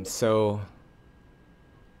 So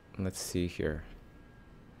let's see here.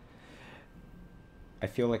 I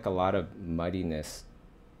feel like a lot of muddiness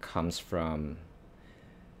comes from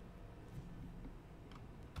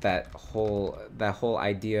that whole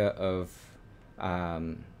idea of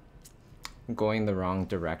going the wrong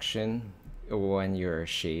direction when you're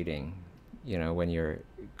shading, you know, when you're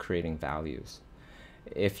creating values.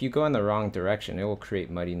 If you go in the wrong direction, it will create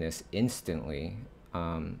muddiness instantly.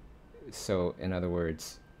 So in other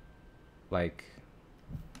words, like,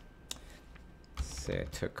 say I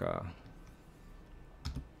took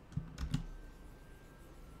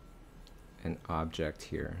an object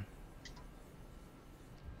here.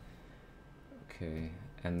 Okay,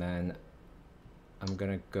 and then I'm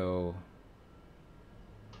gonna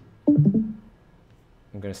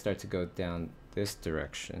start to go down this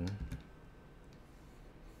direction.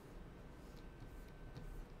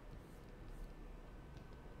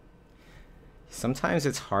 Sometimes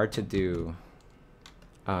it's hard to do.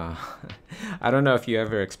 I don't know if you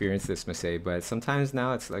ever experienced this, Masae, but sometimes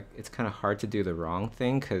now it's kind of hard to do the wrong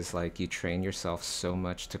thing because like you train yourself so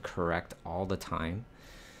much to correct all the time.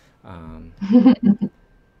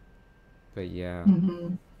 But yeah.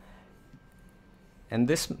 And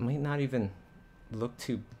this might not even look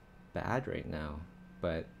too bad right now,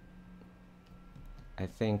 but I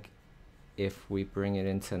think if we bring it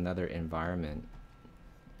into another environment,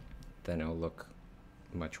 then it'll look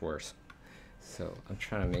much worse. So I'm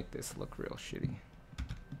trying to make this look real shitty.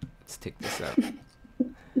 Let's take this out.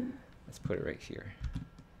 Let's put it right here.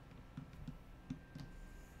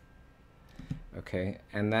 Okay,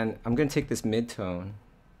 and then I'm gonna take this mid-tone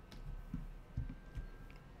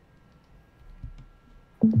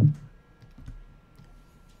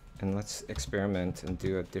and let's experiment and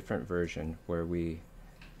do a different version where we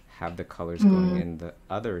have the colors going in the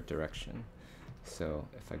other direction. So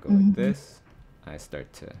if I go like this, I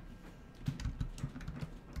start to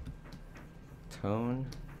tone,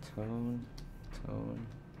 tone, tone,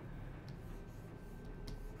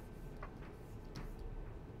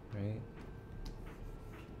 right?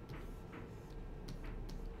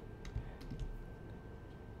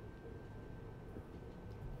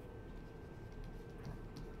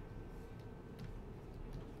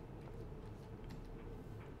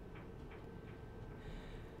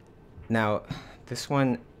 Now, this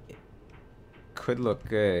one could look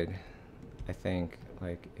good, I think,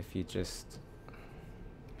 like if you just,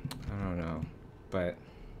 I don't know, but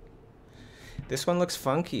this one looks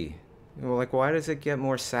funky. Well, like, why does it get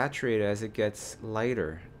more saturated as it gets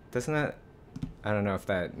lighter? Doesn't that, I don't know if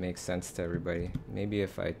that makes sense to everybody. Maybe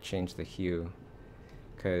if I change the hue,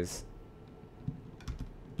 because,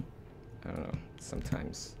 I don't know,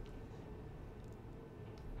 sometimes,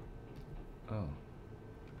 oh.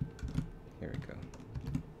 Here we go.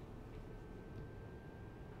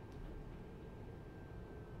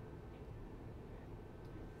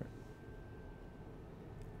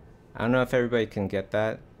 I don't know if everybody can get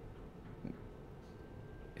that.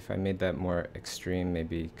 If I made that more extreme,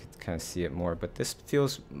 maybe you could kind of see it more, but this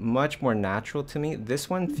feels much more natural to me. This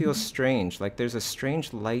one feels strange, like there's a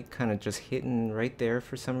strange light kind of just hitting right there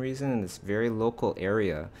for some reason in this very local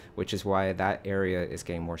area, which is why that area is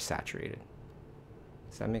getting more saturated.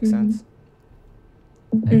 Does that make sense?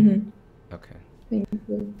 Okay. Thank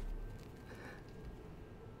you.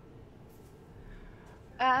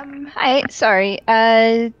 Hi, sorry.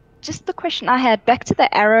 Just the question I had back to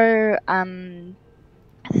the arrow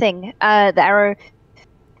thing, the arrow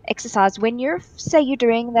exercise. When say you're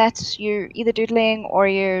doing that, you're either doodling or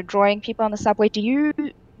you're drawing people on the subway, do you,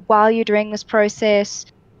 while you're doing this process,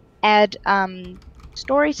 add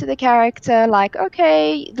story to the character, like,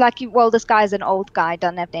 okay, like, well, this guy's an old guy,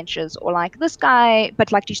 doesn't have dentures, or like this guy,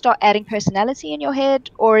 but like, do you start adding personality in your head,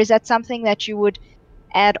 or is that something that you would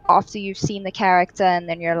add after you've seen the character and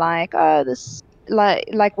then you're like, oh, this,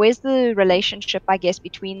 like where's the relationship, I guess,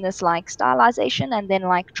 between this like stylization and then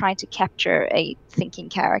like trying to capture a thinking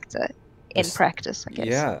character in practice, I guess?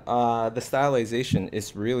 Yeah, the stylization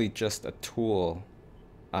is really just a tool.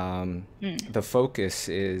 The focus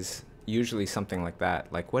is usually something like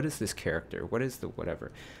that, like, what is this character, what is the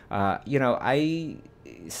whatever. You know, I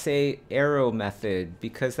say arrow method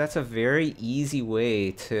because that's a very easy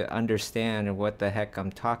way to understand what the heck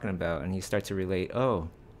I'm talking about, and you start to relate, oh,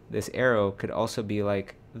 this arrow could also be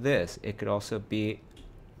like this, it could also be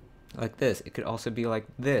like this, it could also be like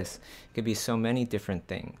this, it could be so many different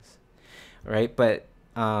things. right? But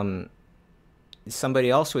somebody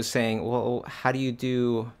else was saying, well, how do you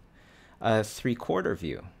do a 3/4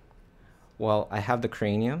 view? Well, I have the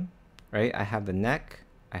cranium, right? I have the neck,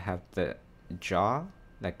 I have the jaw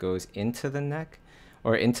that goes into the neck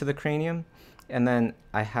or into the cranium, and then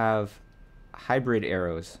I have hybrid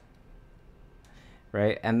arrows,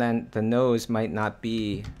 right? And then the nose might not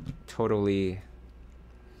be totally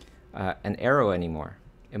an arrow anymore.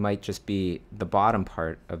 It might just be the bottom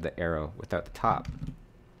part of the arrow without the top.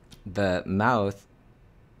 The mouth,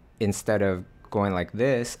 instead of going like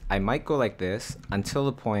this, I might go like this until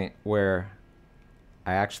the point where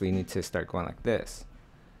I actually need to start going like this,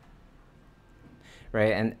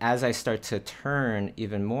 right? And as I start to turn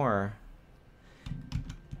even more,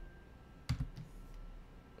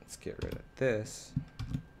 let's get rid of this.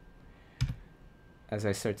 As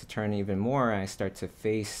I start to turn even more, I start to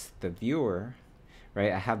face the viewer,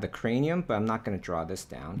 right? I have the cranium, but I'm not going to draw this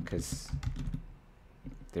down because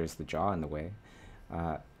there's the jaw in the way.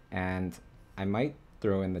 And I might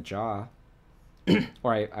throw in the jaw,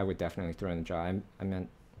 or I would definitely throw in the jaw. I meant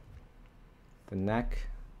the neck,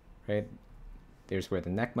 right? There's where the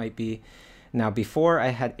neck might be. Now, before I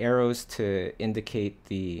had arrows to indicate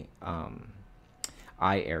the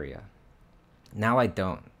eye area. Now I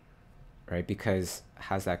don't, right? Because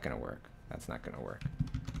how's that going to work? That's not going to work.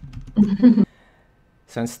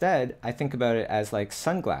 So instead, I think about it as like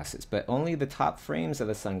sunglasses, but only the top frames of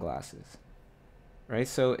the sunglasses, right?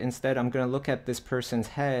 So instead, I'm going to look at this person's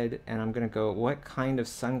head and I'm going to go, what kind of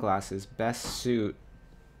sunglasses best suit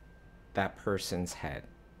that person's head,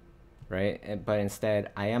 right? But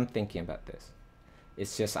instead, I am thinking about this.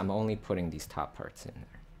 It's just I'm only putting these top parts in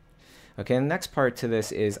there. Okay, the next part to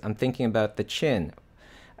this is I'm thinking about the chin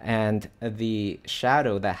and the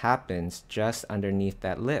shadow that happens just underneath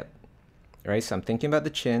that lip. Right, so I'm thinking about the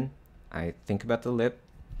chin, I think about the lip,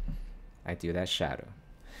 I do that shadow.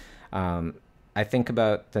 I think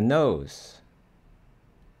about the nose.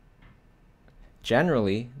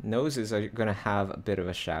 Generally, noses are going to have a bit of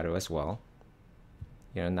a shadow as well.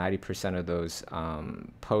 You know, 90% of those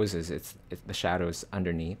poses, it's the shadow's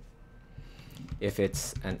underneath. If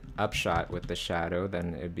it's an upshot with the shadow,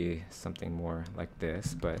 then it'd be something more like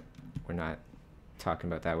this, but we're not talking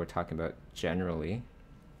about that. We're talking about generally.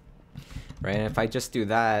 Right, and if I just do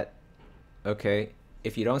that, okay,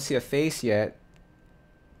 if you don't see a face yet,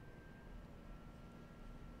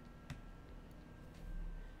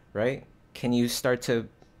 right, can you start to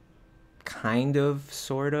kind of,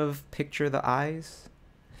 sort of picture the eyes?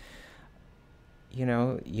 You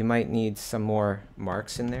know, you might need some more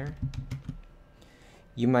marks in there.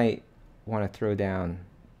 You might want to throw down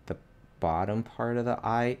the bottom part of the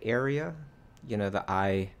eye area, you know, the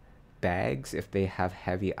eye bags. If they have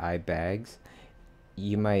heavy eye bags,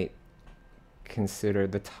 you might consider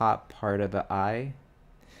the top part of the eye.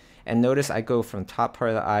 And notice I go from top part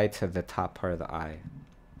of the eye to the top part of the eye,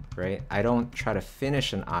 right? I don't try to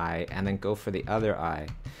finish an eye and then go for the other eye.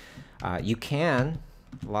 You can,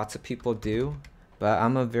 lots of people do, but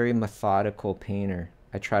I'm a very methodical painter.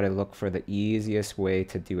 I try to look for the easiest way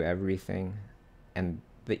to do everything. And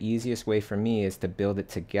the easiest way for me is to build it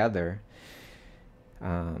together.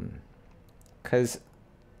 Because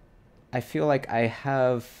I feel like I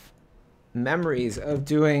have memories of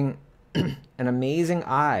doing an amazing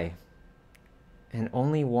eye and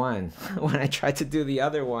only one. When I tried to do the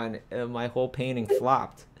other one, my whole painting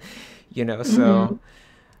flopped, you know, so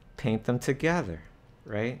paint them together,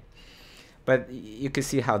 right? But you can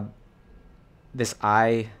see how this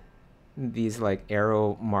eye, these like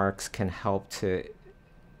arrow marks can help to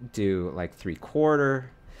do like 3/4,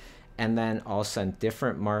 and then all of a sudden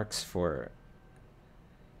different marks for,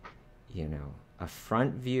 you know, a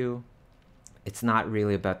front view. It's not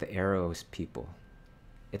really about the arrows, people.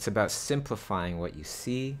 It's about simplifying what you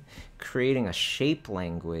see, creating a shape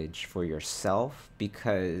language for yourself,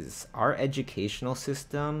 because our educational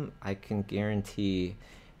system, I can guarantee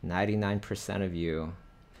 99% of you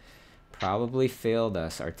probably failed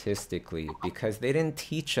us artistically because they didn't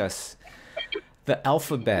teach us the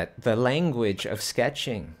alphabet, the language of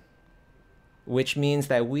sketching, which means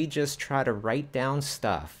that we just try to write down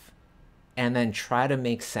stuff and then try to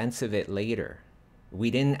make sense of it later.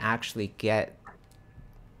 We didn't actually get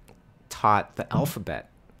taught the alphabet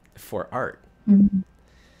for art.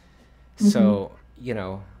 So, you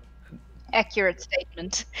know. Accurate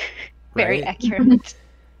statement. Very Right? accurate.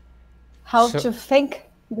 How to think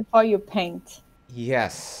before you paint.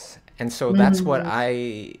 Yes. And so that's what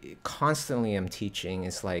I constantly am teaching,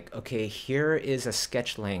 is like, okay, here is a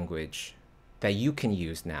sketch language that you can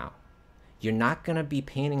use now. You're not going to be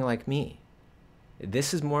painting like me.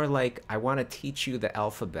 This is more like, I want to teach you the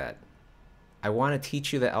alphabet. I want to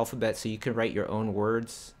teach you the alphabet so you can write your own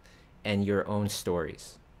words and your own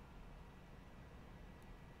stories.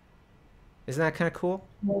 Isn't that kind of cool?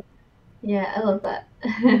 Yeah, I love that.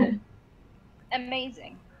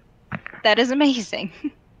 Amazing. That is amazing.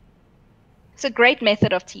 It's a great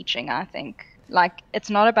method of teaching, I think. Like, it's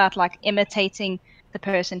not about like imitating the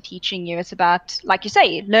person teaching you. It's about, like you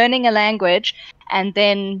say, learning a language and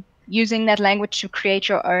then using that language to create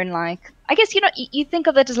your own, like, I guess, you know, you think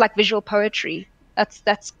of it as like visual poetry.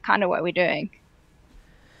 That's kind of what we're doing.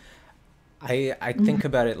 I think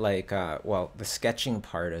about it like, well, the sketching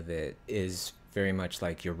part of it is very much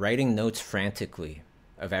like you're writing notes frantically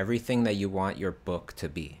of everything that you want your book to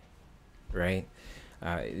be, right?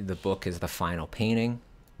 The book is the final painting.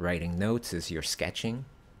 Writing notes is your sketching,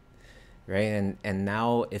 right? And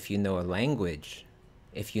now if you know a language,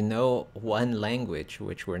 if you know one language,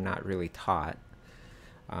 which we're not really taught,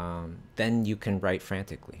 then you can write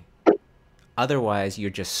frantically. Otherwise, you're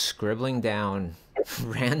just scribbling down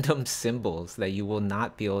random symbols that you will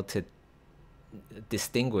not be able to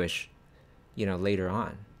distinguish, you know, later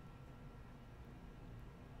on.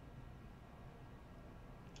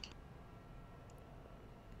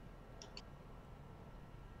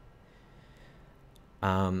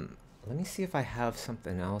 Let me see if I have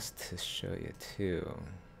something else to show you too.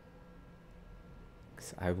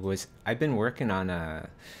 'Cause I've been working on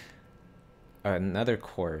another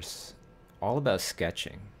course all about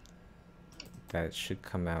sketching that should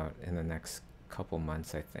come out in the next couple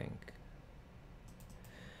months, I think.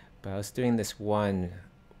 But I was doing this one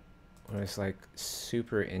where it's like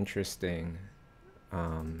super interesting,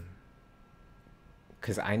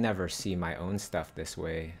 because I never see my own stuff this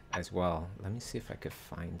way as well. Let me see if I could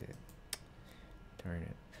find it. Darn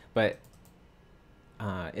it. But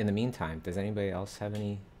in the meantime, does anybody else have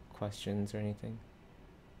any questions or anything?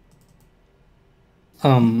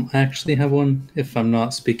 I actually have one, if I'm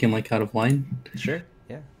not speaking like out of line. Sure,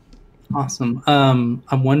 yeah. Awesome.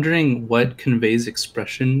 I'm wondering what conveys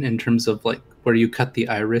expression in terms of like where you cut the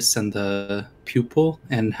iris and the pupil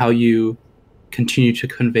and how you continue to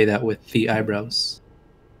convey that with the eyebrows.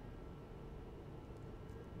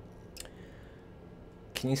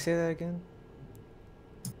 Can you say that again?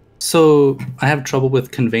 So I have trouble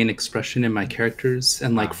with conveying expression in my characters,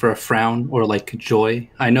 and like for a frown or like joy,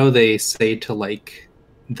 I know they say to like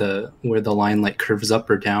where the line like curves up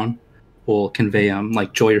or down will convey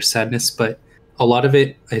like joy or sadness, but a lot of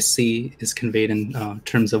it I see is conveyed in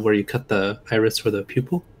terms of where you cut the iris or the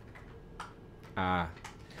pupil.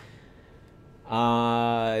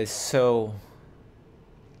 So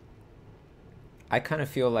I kind of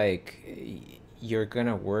feel like you're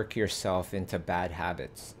gonna work yourself into bad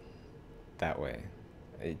habits that way.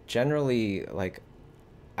 Generally, like,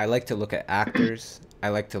 I like to look at actors. I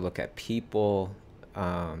like to look at people,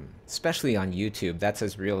 especially on YouTube. That's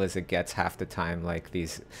as real as it gets half the time, like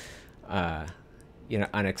these, you know,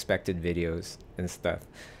 unexpected videos and stuff.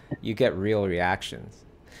 You get real reactions.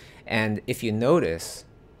 And if you notice,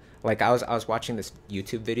 like I was watching this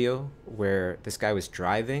YouTube video where this guy was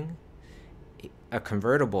driving a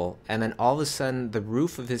convertible, and then all of a sudden the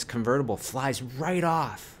roof of his convertible flies right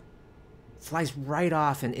off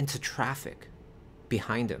and into traffic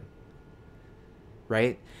behind him,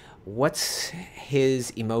 right? What's his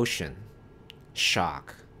emotion?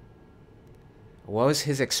 Shock. What was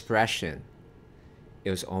his expression?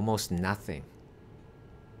 It was almost nothing,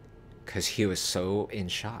 because he was so in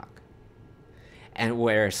shock. And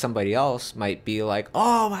where somebody else might be like,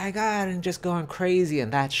 oh my God, and just going crazy,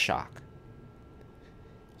 and that's shock.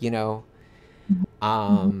 You know,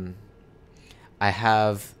 I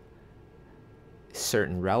have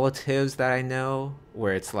certain relatives that I know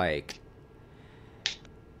where it's like,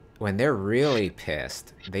 when they're really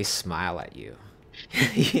pissed, they smile at you.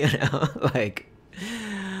 You know, like,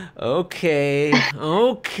 okay,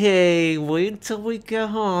 wait till we get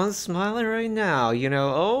home, I'm smiling right now, you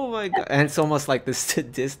know, oh my God. And it's almost like the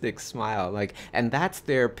sadistic smile, like, and that's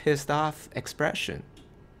their pissed off expression.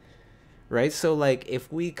 Right? So like if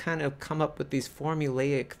we kind of come up with these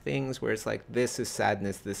formulaic things where it's like, this is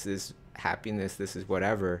sadness, this is happiness, this is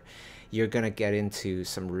whatever, you're going to get into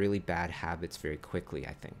some really bad habits very quickly,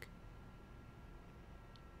 I think.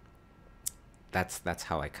 That's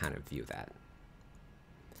how I kind of view that.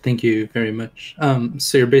 Thank you very much.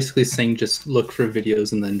 So you're basically saying just look for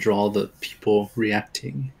videos and then draw the people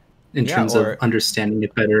reacting in terms of understanding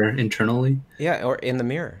it better internally? Yeah, or in the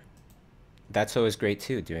mirror. That's always great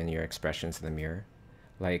too, doing your expressions in the mirror.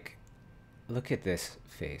 Like, look at this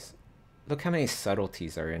face. Look how many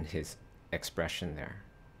subtleties are in his expression there,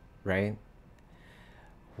 right?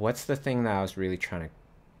 What's the thing that I was really trying to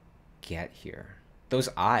get here? Those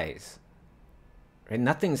eyes. right?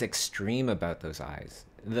 Nothing's extreme about those eyes.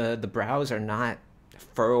 The brows are not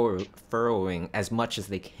furrowing as much as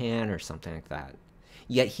they can or something like that.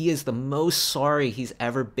 Yet he is the most sorry he's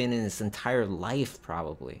ever been in his entire life,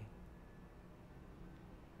 probably.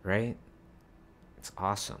 Right? It's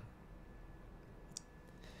awesome.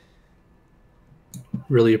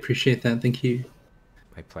 Really appreciate that. Thank you.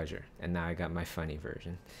 My pleasure. And now I got my funny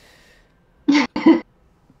version.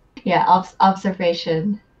 Yeah,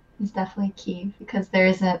 observation is definitely key, because there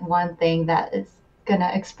isn't one thing that is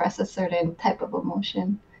gonna express a certain type of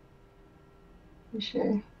emotion. For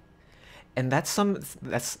sure. And sometimes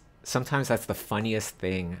that's the funniest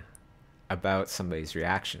thing about somebody's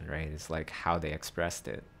reaction, right? It's like how they expressed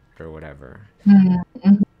it or whatever.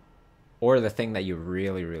 Mm-hmm. Or the thing that you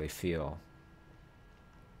really, really feel.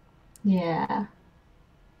 Yeah.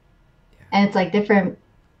 And it's like different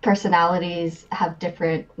personalities have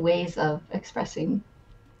different ways of expressing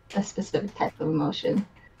a specific type of emotion.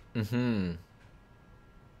 Mm-hmm.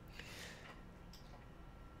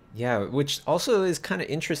 Yeah, which also is kind of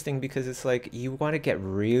interesting because it's like you want to get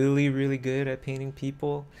really, really good at painting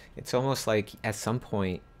people. It's almost like at some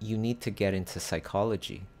point you need to get into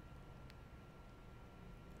psychology,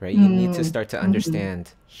 right? You need to start to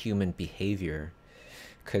understand human behavior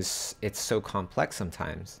because it's so complex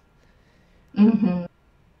sometimes. Mm-hmm.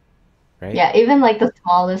 Right? Yeah, even like the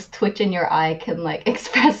smallest twitch in your eye can like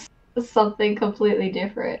express something completely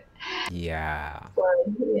different. Yeah. So,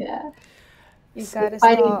 yeah. You gotta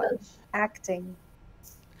Fighting start those. acting.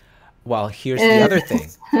 Well, here's the other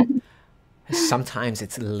thing. Sometimes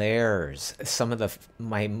it's layers. Some of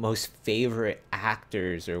my most favorite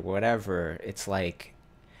actors or whatever, it's like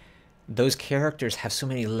those characters have so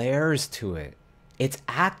many layers to it. It's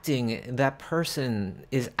acting, that person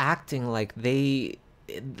is acting like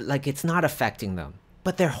it's not affecting them,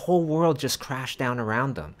 but their whole world just crashed down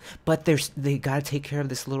around them. But they got to take care of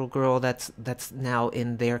this little girl that's now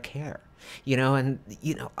in their care, and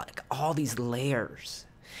like all these layers.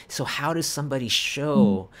 So how does somebody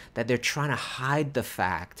show that they're trying to hide the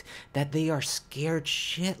fact that they are scared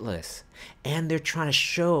shitless, and they're trying to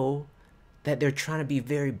show that they're trying to be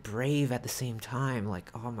very brave at the same time?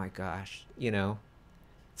 Like, oh my gosh, it's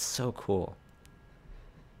so cool.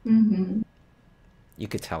 Mm-hmm. You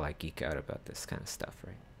could tell I geek out about this kind of stuff,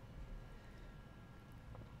 right?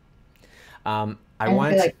 I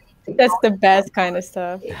want like that's the best kind of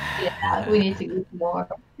stuff. Yeah, we need to do more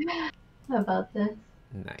about this.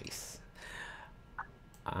 Nice.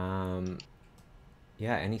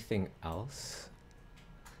 Yeah, anything else?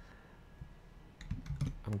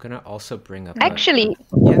 I'm gonna also bring up Actually,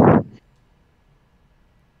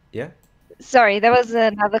 yeah. Sorry, there was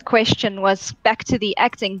another question. Was back to the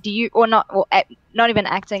acting. Do you or not? Or not even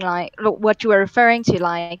acting. Like what you were referring to,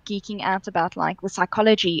 like geeking out about, like the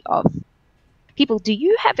psychology of people. Do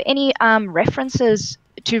you have any references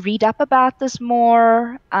to read up about this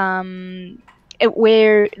more?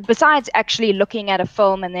 Where besides actually looking at a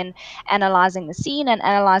film and then analyzing the scene and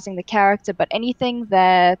analyzing the character, but anything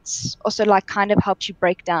that also like kind of helps you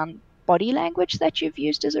break down body language that you've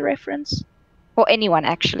used as a reference, or anyone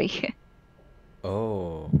actually?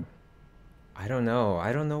 Oh, I don't know.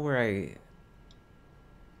 I don't know where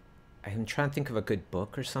I'm trying to think of a good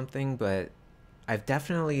book or something, but I've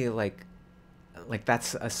definitely like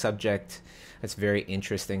that's a subject that's very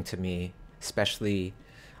interesting to me, especially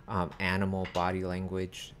animal body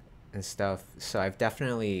language and stuff. So I've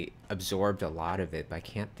definitely absorbed a lot of it, but I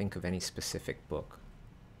can't think of any specific book.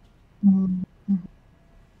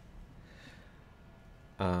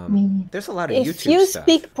 There's a lot of YouTube If you stuff.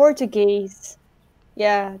 speak Portuguese,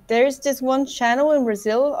 yeah, there's this one channel in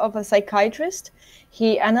Brazil of a psychiatrist.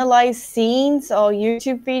 He analyzes scenes or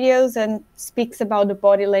YouTube videos and speaks about the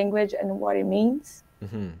body language and what it means.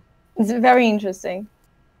 Mm-hmm. It's very interesting.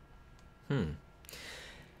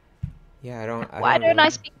 Yeah, I don't Why don't really... I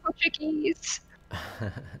speak Portuguese?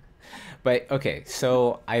 But okay,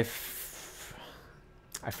 so I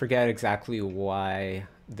forget exactly why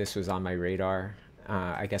this was on my radar.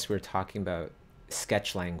 I guess we were talking about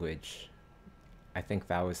sketch language. I think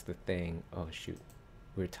that was the thing. Oh shoot,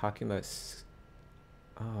 we were talking about.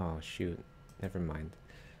 Oh shoot, never mind.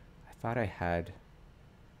 I thought I had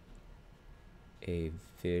a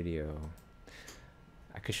video.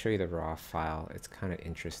 I could show you the raw file. It's kind of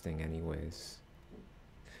interesting, anyways.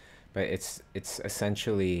 But it's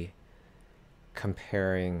essentially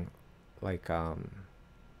comparing like a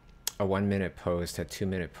 1 minute pose to a 2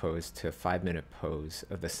 minute pose to a 5 minute pose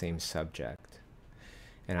of the same subject.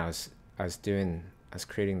 And I was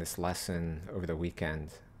creating this lesson over the weekend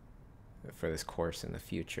for this course in the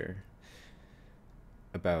future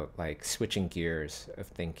about like switching gears of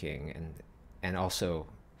thinking and also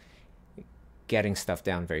getting stuff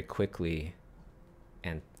down very quickly,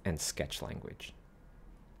 and sketch language.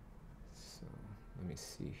 So let me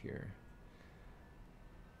see here.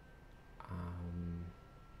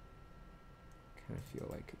 Kind of feel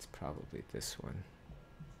like it's probably this one.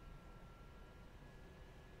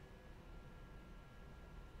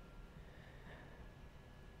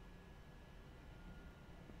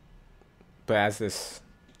 But as this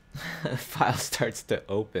file starts to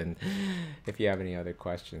open, if you have any other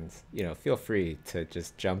questions, you know, feel free to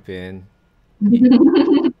just jump in.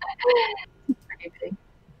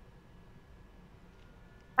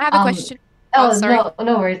 I have a question. Oh, sorry.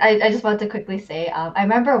 no worries. I just want to quickly say, I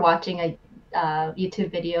remember watching a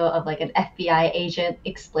YouTube video of like an FBI agent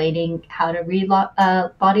explaining how to read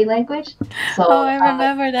body language. So Oh, I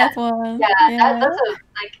remember that one. Yeah, that's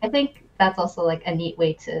I think that's also like a neat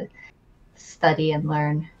way to study and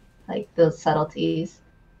learn like those subtleties.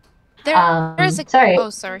 There's a sorry. Oh,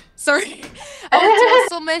 sorry. I want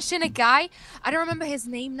to also mention a guy. I don't remember his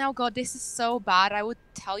name now. God, this is so bad. I would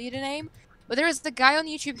tell you the name, but there is the guy on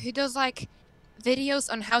YouTube who does like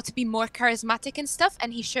videos on how to be more charismatic and stuff,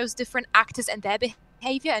 and he shows different actors and their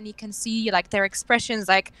behavior, and you can see like their expressions,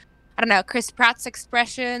 like I don't know, Chris Pratt's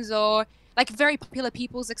expressions, or like very popular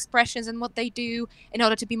people's expressions and what they do in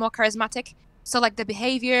order to be more charismatic. So like the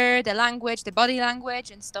behavior, the language, the body language,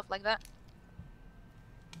 and stuff like that.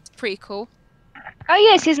 It's pretty cool. Oh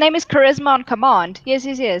yes, his name is Charisma on Command. Yes.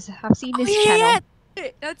 I've seen his channel. Yeah.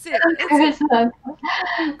 That's it. Charisma.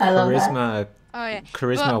 I love that. Charisma. Oh yeah.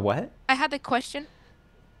 Charisma what? I had a question.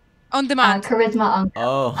 On demand. Charisma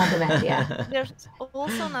on demand, yeah. There's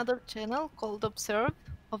also another channel called Observe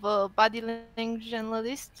of a body language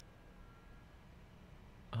analyst.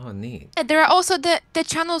 Oh, neat. And there are also the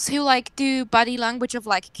channels who like do body language of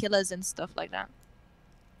like killers and stuff like that.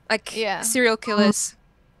 Like serial killers.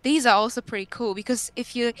 These are also pretty cool because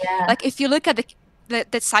if you if you look at the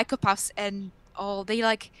psychopaths and all, they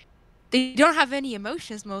don't have any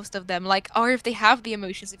emotions, most of them, like, or if they have the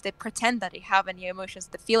emotions, if they pretend that they have any emotions,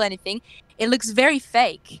 to feel anything, it looks very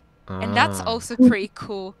fake. And that's also pretty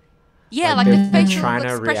cool. Yeah, like the facial trying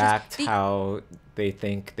to expressions, react how they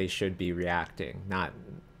think they should be reacting, not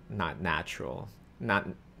natural.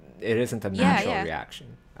 It isn't a natural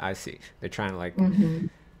reaction. I see. They're trying to like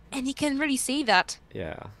and you can really see that.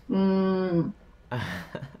 Yeah.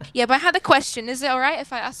 Yeah, but I had a question. Is it all right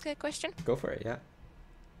if I ask a question? Go for it, yeah.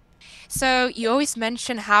 So you always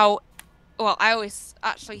mention how, well, I always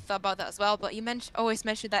actually thought about that as well, but you always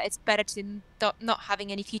mentioned that it's better to not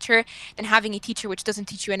having any teacher than having a teacher which doesn't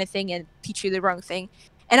teach you anything and teach you the wrong thing.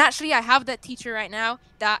 And actually, I have that teacher right now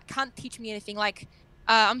that can't teach me anything. Like,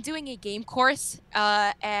 I'm doing a game course,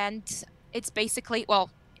 and it's basically, well,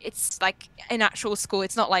 it's like an actual school.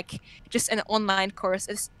 It's not like just an online course.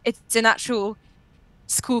 It's an actual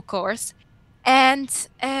school course. And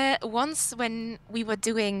once when we were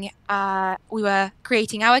doing, we were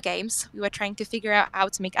creating our games, we were trying to figure out how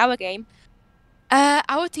to make our game,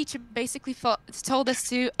 our teacher basically told us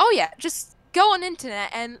to, just go on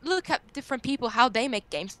internet and look at different people, how they make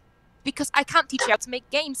games, because I can't teach you how to make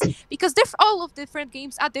games, because all of different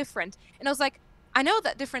games are different. And I was like, I know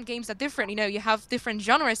that different games are different, you know, you have different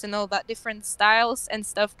genres and all that, different styles and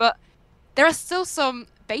stuff, but there are still some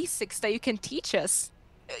basics that you can teach us.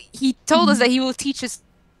 He told us that he will teach us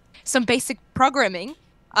some basic programming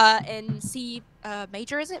in C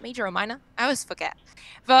major, is it? Major or minor? I always forget.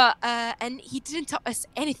 But, and he didn't tell us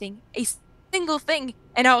anything, a single thing.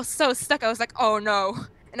 And I was so stuck. I was like, oh no.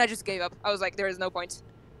 And I just gave up. I was like, there is no point.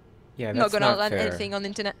 Yeah, I'm that's not gonna learn fair. anything on the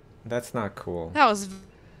internet. That's not cool. That was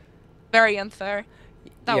very unfair.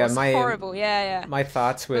 That was horrible. Yeah. My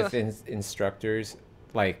thoughts with instructors,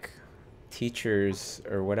 like teachers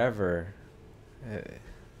or whatever,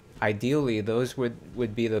 ideally those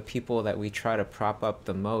would be the people that we try to prop up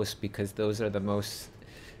the most, because those are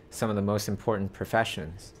some of the most important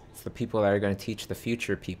professions. It's the people that are going to teach the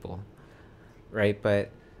future people, right?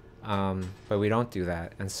 But we don't do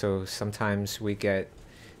that, and so sometimes we get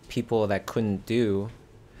people that couldn't do,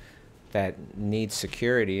 that need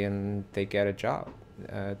security, and they get a job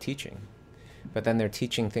teaching, but then they're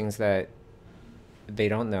teaching things that they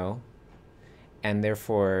don't know, and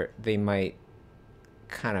therefore they might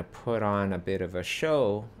kind of put on a bit of a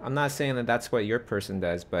show. I'm not saying that that's what your person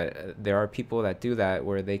does, but there are people that do that,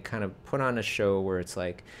 where they kind of put on a show where it's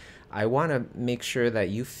like, I want to make sure that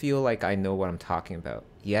you feel like I know what I'm talking about,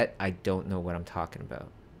 yet I don't know what I'm talking about,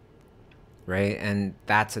 right? And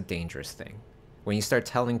that's a dangerous thing. When you start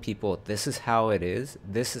telling people this is how it is,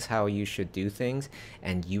 this is how you should do things,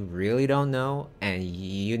 and you really don't know, and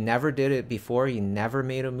you never did it before, you never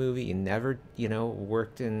made a movie, you never, you know,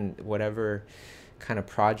 worked in whatever kind of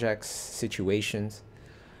projects, situations,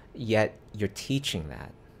 yet you're teaching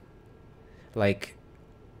that. Like,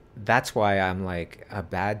 that's why I'm like, a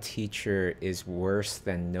bad teacher is worse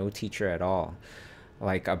than no teacher at all.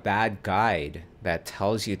 Like, a bad guide that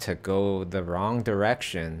tells you to go the wrong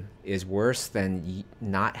direction is worse than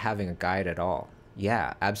not having a guide at all.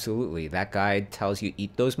 Yeah, absolutely. That guide tells you,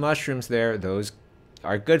 eat those mushrooms there. Those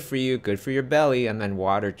are good for you, good for your belly. And then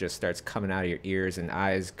water just starts coming out of your ears and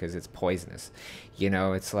eyes because it's poisonous. You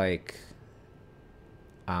know, it's like,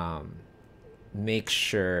 make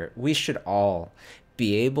sure we should all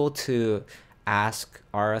be able to ask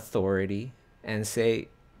our authority and say,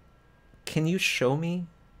 can you show me,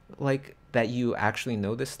 like, that you actually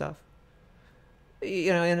know this stuff?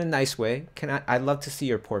 You know, in a nice way. I'd love to see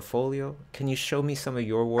your portfolio. Can you show me some of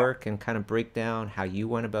your work and kind of break down how you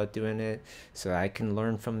went about doing it so I can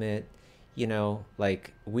learn from it? You know,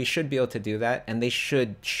 like, we should be able to do that, and they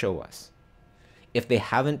should show us. If they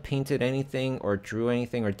haven't painted anything or drew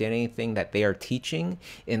anything or did anything that they are teaching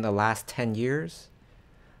in the last 10 years,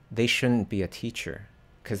 they shouldn't be a teacher,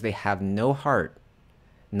 because they have no heart.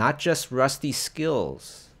 Not just rusty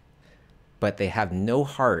skills, but they have no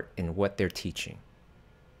heart in what they're teaching.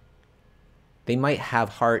 They might have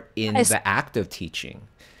heart in the act of teaching,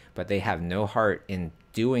 but they have no heart in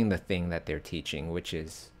doing the thing that they're teaching, which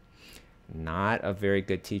is not a very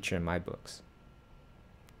good teacher in my books.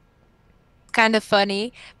 Kind of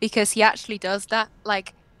funny because he actually does that.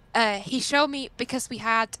 Like, he showed me, because we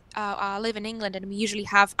had I live in England, and we usually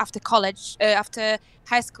have after college, after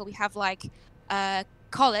high school, we have like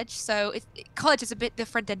college. So college is a bit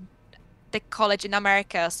different than the college in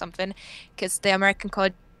America or something, because the American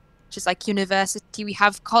college is like university. We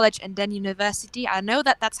have college and then university. I know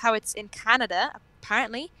that that's how it's in Canada,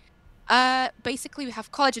 apparently. Basically, we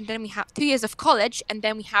have college, and then we have 2 years of college, and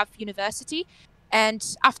then we have university. And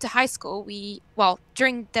after high school,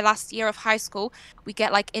 during the last year of high school, we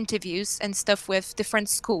get like interviews and stuff with different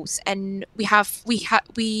schools, and we have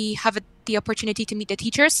the opportunity to meet the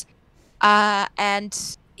teachers.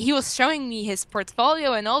 And he was showing me his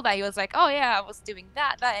portfolio and all that. He was like, "Oh yeah, I was doing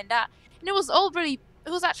that, and that," and it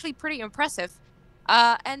was actually pretty impressive.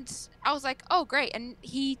 And I was like, "Oh great!" And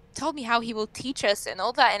he told me how he will teach us and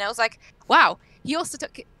all that, and I was like, "Wow." He also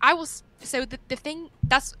took. The thing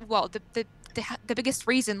that's the biggest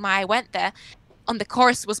reason why I went there on the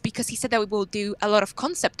course was because he said that we will do a lot of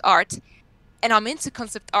concept art, and I'm into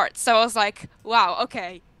concept art. So I was like, wow,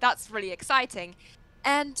 okay, that's really exciting.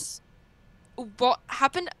 And what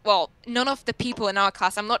happened? Well, none of the people in our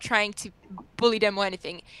class, I'm not trying to bully them or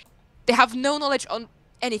anything, they have no knowledge on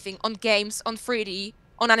anything, on games, on 3D,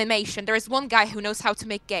 on animation. There is one guy who knows how to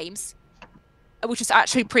make games, which is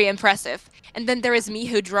actually pretty impressive. And then there is me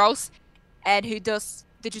who draws and who does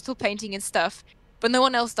digital painting and stuff, but no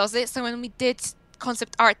one else does it. So when we did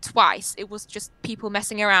concept art twice, it was just people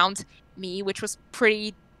messing around me, which was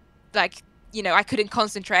pretty, like, you know, I couldn't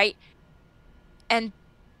concentrate and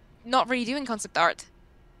not really doing concept art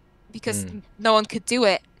because no one could do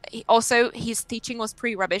it. His teaching was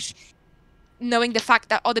pretty rubbish, knowing the fact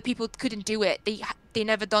that other people couldn't do it. They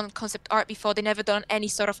never done concept art before, they never done any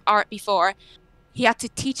sort of art before. He had to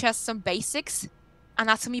teach us some basics,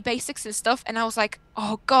 anatomy basics and stuff, and I was like,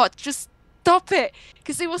 oh god, just stop it,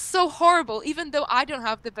 because it was so horrible. Even though I don't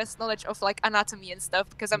have the best knowledge of like anatomy and stuff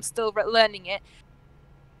because I'm still learning it,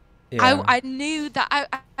 I knew that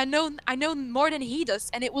I know more than he does,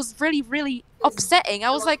 and it was really, really upsetting.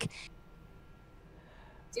 I was like,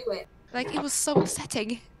 do it. Like, it was so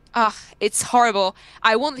upsetting. It's horrible.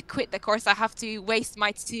 I want to quit the course. I have to waste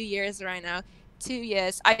my 2 years right now. 2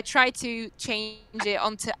 years. I tried to change it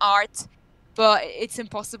onto art, but it's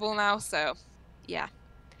impossible now. So, yeah,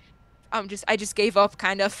 I just gave up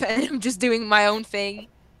kind of, and I'm just doing my own thing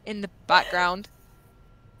in the background.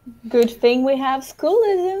 Good thing we have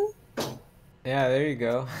Schoolism. Yeah, there you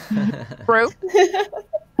go. Bro,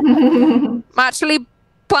 I'm actually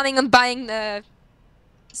planning on buying the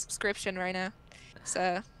subscription right now.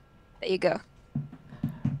 So, there you go.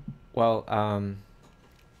 Well,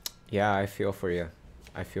 yeah, I feel for you.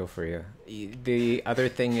 I feel for you. The other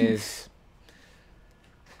thing is,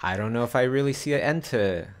 I don't know if I really see an end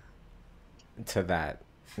to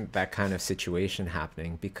that kind of situation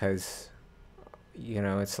happening, because, you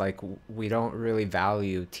know, it's like we don't really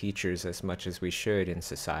value teachers as much as we should in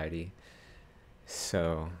society.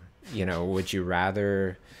 So, you know, would you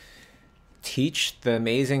rather teach the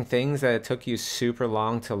amazing things that it took you super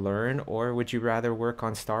long to learn, or would you rather work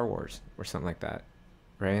on Star Wars or something like that?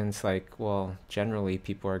 Right? And it's like, well, generally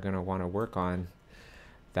people are going to want to work on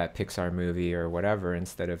that Pixar movie or whatever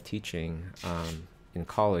instead of teaching in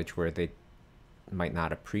college, where they might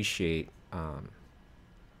not appreciate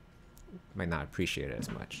it as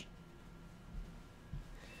much.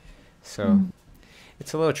 So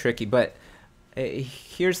it's a little tricky, but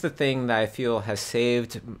here's the thing that I feel has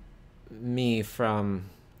saved me from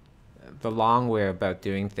the long way about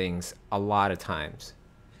doing things a lot of times.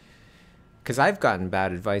 Because I've gotten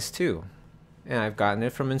bad advice too, and I've gotten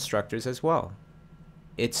it from instructors as well.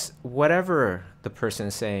 It's whatever the person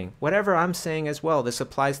is saying, whatever I'm saying as well. This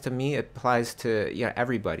applies to me, it applies to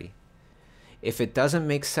everybody. If it doesn't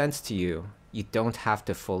make sense to you, you don't have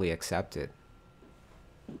to fully accept it.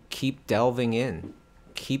 Keep delving in.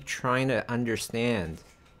 Keep trying to understand,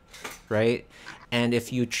 right? And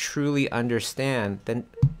if you truly understand,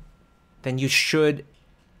 then you should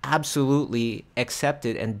absolutely accept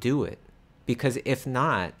it and do it. Because if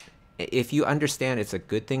not, if you understand it's a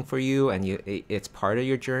good thing for you and it's part of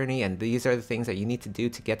your journey and these are the things that you need to do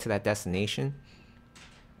to get to that destination,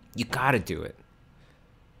 you gotta do it.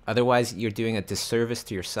 Otherwise, you're doing a disservice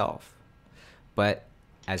to yourself. But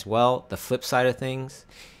as well, the flip side of things,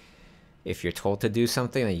 if you're told to do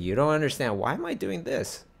something and you don't understand, why am I doing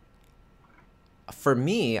this? For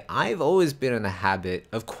me, I've always been in the habit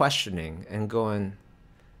of questioning and going,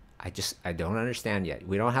 I don't understand yet.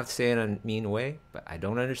 We don't have to say it in a mean way, but I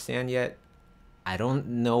don't understand yet. I don't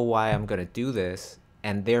know why I'm going to do this,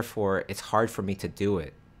 and therefore it's hard for me to do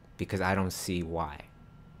it because I don't see why,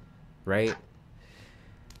 right?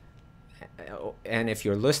 And if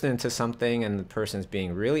you're listening to something and the person's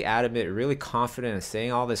being really adamant, really confident and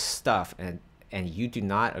saying all this stuff, and you do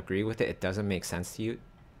not agree with it, it doesn't make sense to you,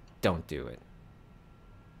 don't do it.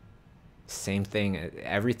 Same thing,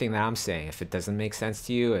 everything that I'm saying, if it doesn't make sense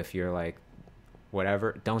to you, if you're like,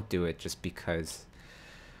 whatever, don't do it just because,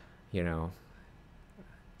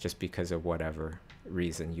 just because of whatever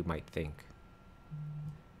reason you might think.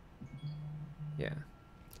 Yeah.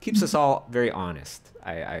 Keeps us all very honest,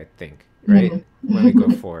 I think, right? When we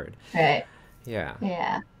go forward. Right. Yeah.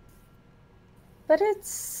 Yeah. But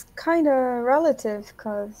it's kind of relative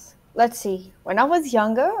because, let's see, when I was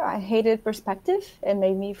younger, I hated perspective. It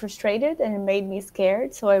made me frustrated and it made me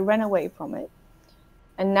scared, so I ran away from it.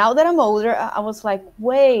 And now that I'm older, I was like,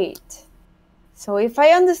 wait. So if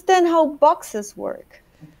I understand how boxes work,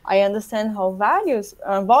 I understand how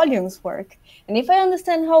volumes work. And if I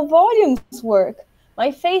understand how volumes work, my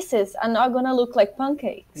faces are not going to look like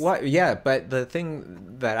pancakes. What? Yeah, but the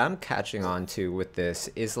thing that I'm catching on to with this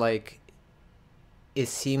is like, it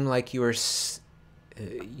seemed like you were,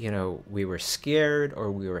 we were scared or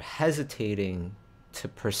we were hesitating to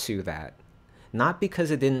pursue that. Not because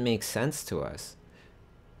it didn't make sense to us,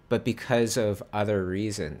 but because of other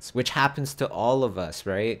reasons, which happens to all of us,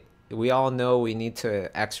 right? We all know we need to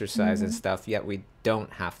exercise and stuff, yet we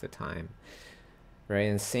don't half the time, right?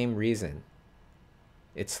 And same reason.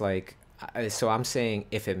 It's like, so I'm saying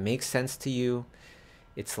if it makes sense to you,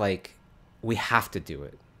 it's like we have to do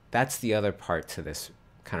it. That's the other part to this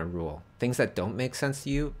kind of rule. Things that don't make sense to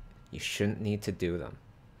you, you shouldn't need to do them.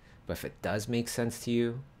 But if it does make sense to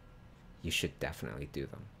you, you should definitely do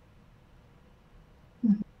them.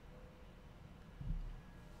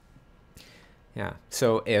 Yeah.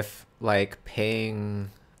 So if like paying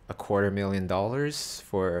 $250,000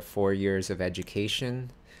 for 4 years of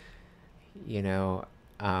education,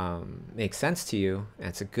 makes sense to you, and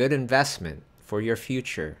it's a good investment for your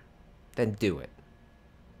future, then do it.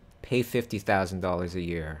 Pay $50,000 a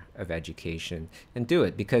year of education and do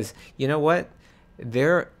it, because you know what?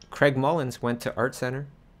 Craig Mullins went to Art Center.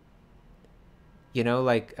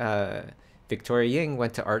 Victoria Ying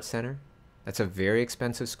went to Art Center. That's a very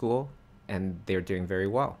expensive school, and they're doing very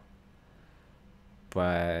well.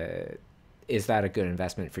 But is that a good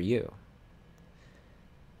investment for you?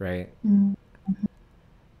 Right? Mm-hmm.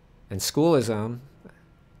 And Schoolism,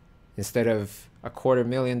 instead of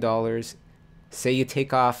 $250,000, say you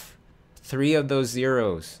take off 3 of those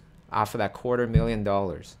zeros off of that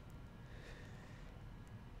 $250,000.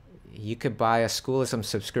 You could buy a Schoolism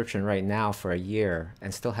subscription right now for a year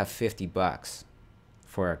and still have $50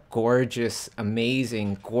 for a gorgeous,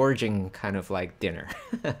 amazing, gorging kind of like dinner.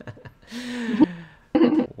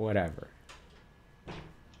 Whatever.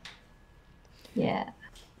 Yeah.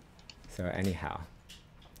 So anyhow.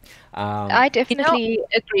 I definitely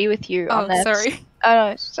agree with you on that. Sorry.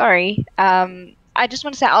 Sorry. I just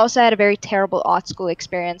want to say I also had a very terrible art school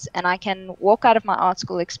experience, and I can walk out of my art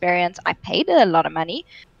school experience. I paid a lot of money,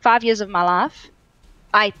 5 years of my life.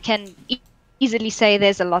 I can easily say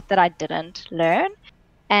there's a lot that I didn't learn.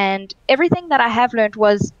 And everything that I have learned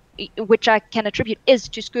was, which I can attribute, is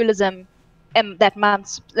to Schoolism,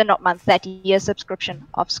 that year subscription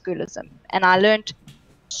of Schoolism. And I learned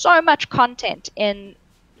so much content in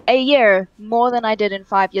a year, more than I did in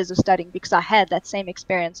 5 years of studying, because I had that same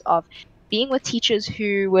experience of being with teachers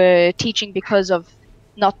who were teaching because of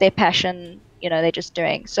not their passion, they're just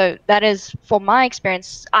doing. So that is, for my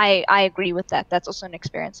experience, I agree with that. That's also an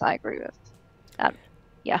experience I agree with.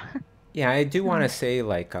 Yeah. Yeah, I do want to say,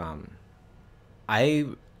 like, I,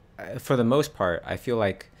 for the most part, I feel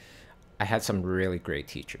like I had some really great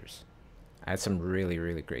teachers. I had some really,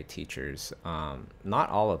 really great teachers. Not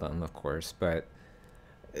all of them, of course, but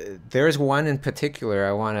there's one in particular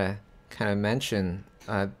I want to kind of mention.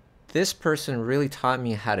 This person really taught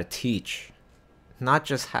me how to teach, not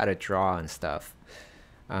just how to draw and stuff.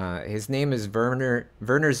 His name is Werner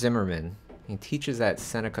Zimmerman. He teaches at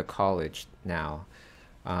Seneca College now.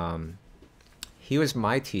 He was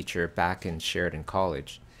my teacher back in Sheridan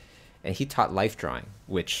College, and he taught life drawing,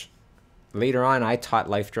 which later on I taught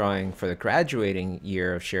life drawing for the graduating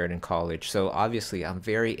year of Sheridan College. So obviously I'm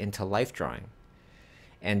very into life drawing.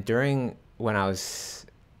 And when I was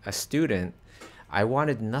a student, I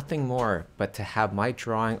wanted nothing more but to have my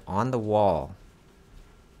drawing on the wall,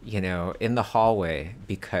 in the hallway,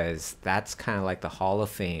 because that's kind of like the Hall of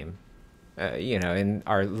Fame, in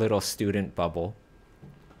our little student bubble.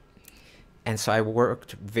 And so I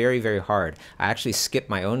worked very, very hard. I actually skipped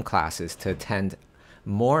my own classes to attend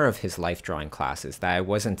more of his life drawing classes that I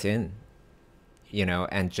wasn't in,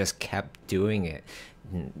 and just kept doing it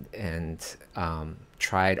and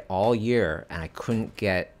tried all year, and I couldn't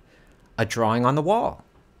get a drawing on the wall.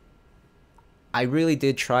 I really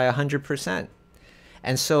did try 100%.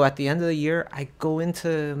 And so at the end of the year, I go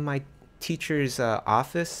into my teacher's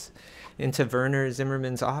office, into Werner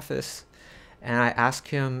Zimmerman's office, and I ask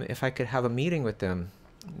him if I could have a meeting with him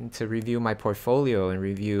to review my portfolio and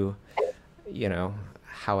review,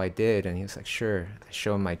 how I did. And he was like, sure. I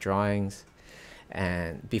show him my drawings.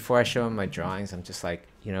 And before I show him my drawings, I'm just like,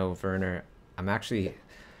 Werner, I'm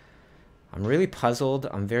really puzzled.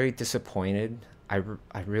 I'm very disappointed. I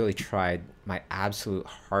really tried my absolute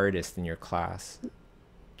hardest in your class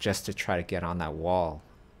just to try to get on that wall,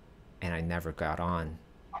 and I never got on.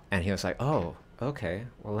 And he was like, oh, okay,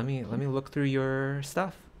 well, let me look through your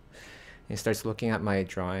stuff. And he starts looking at my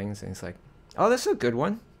drawings, and he's like, oh, this is a good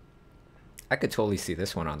one. I could totally see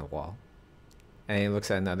this one on the wall. And he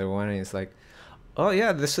looks at another one, and he's like, oh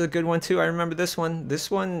yeah, this is a good one too. I remember this one.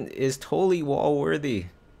 This one is totally wall worthy,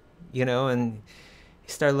 and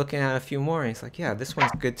he started looking at a few more, and he's like, yeah, this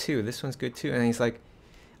one's good too. This one's good too. And he's like,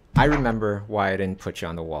 I remember why I didn't put you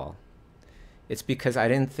on the wall. It's because I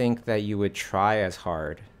didn't think that you would try as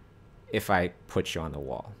hard if I put you on the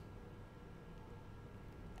wall.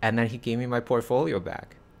 And then he gave me my portfolio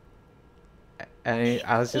back. And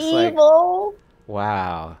I was just Evil. like,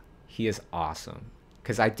 wow, he is awesome.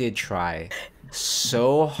 Because I did try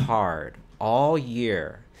so hard all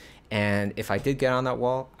year. And if I did get on that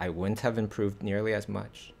wall, I wouldn't have improved nearly as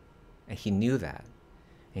much. And he knew that.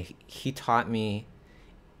 And he taught me,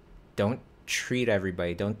 don't treat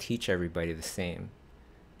everybody, don't teach everybody the same.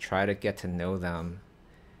 Try to get to know them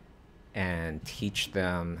and teach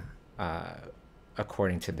them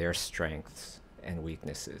according to their strengths and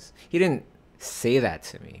weaknesses. He didn't say that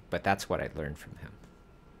to me, but that's what I learned from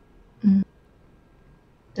him.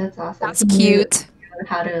 That's awesome. That's cute.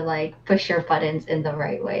 How to push your buttons in the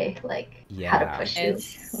right way, how to push it.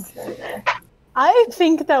 I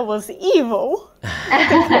think that was evil.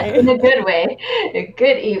 In a good way, a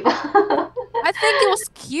good evil. I think it was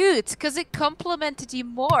cute because it complimented you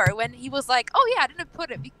more when he was like, oh yeah, I didn't put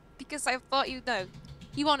it because I thought you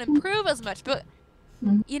won't improve as much, but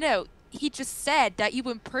he just said that you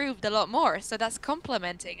improved a lot more, so that's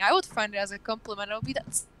complimenting. I would find it as a compliment. I would be,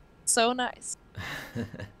 that's so nice.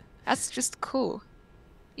 That's just cool.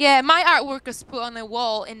 Yeah, my artwork was put on a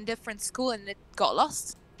wall in a different school and it got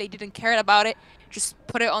lost. They didn't care about it. Just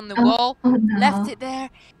put it on the wall, left it there.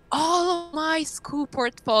 All of my school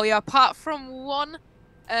portfolio, apart from one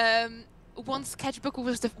sketchbook,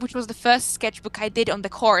 which was the first sketchbook I did on the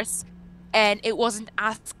course, and it wasn't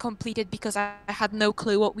as completed because I had no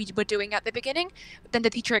clue what we were doing at the beginning. But then the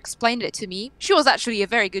teacher explained it to me. She was actually a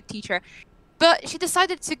very good teacher. But she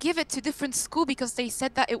decided to give it to different school because they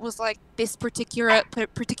said that it was this particular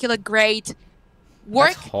grade work.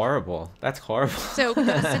 That's horrible. That's horrible. So we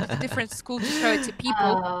got to send it to different school to show it to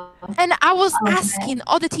people. And I was asking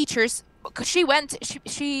other teachers, because she had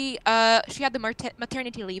the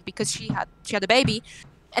maternity leave because she had a baby,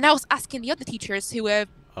 and I was asking the other teachers who were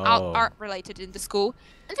art related in the school,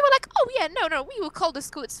 and they were like, "Oh yeah, no, we will call the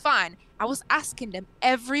school. It's fine." I was asking them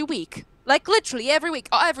every week, like literally every week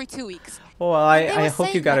or every 2 weeks. Well, And they I were hope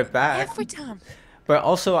you saying got that it back. every time. But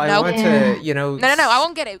also, I No. want Yeah. to, you know, No, I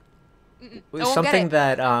won't get it. I won't something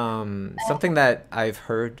get it. that something that I've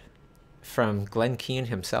heard from Glenn Keane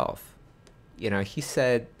himself. You know, he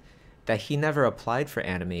said that he never applied for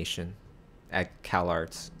animation at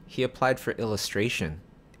CalArts. He applied for illustration,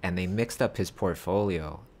 and they mixed up his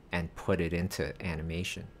portfolio and put it into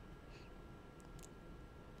animation.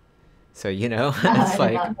 So, you know, it's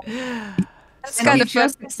like, That's And kind you of fun.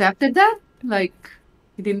 just accepted that? Like,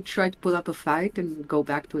 you didn't try to put up a fight and go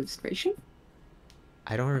back to illustration?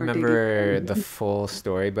 I don't Or did remember it? the full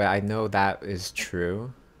story, but I know that is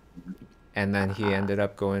true. And then he ended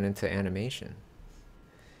up going into animation.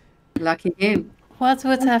 Lucky him. What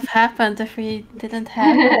would have happened if we didn't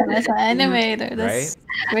have him as an animator? That's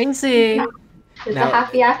crazy. It's Now- a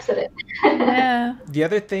happy accident. Yeah. The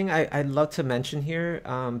other thing I'd love to mention here,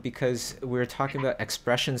 because we were talking about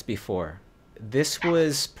expressions before, this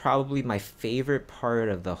was probably my favorite part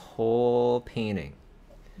of the whole painting.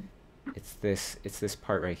 It's this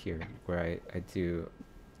part right here where I do.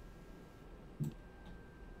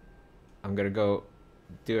 I'm gonna go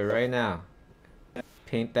do it right now.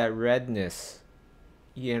 Paint that redness.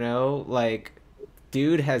 You know, like,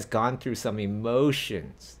 dude has gone through some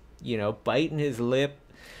emotions. You know, biting his lip,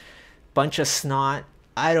 bunch of snot.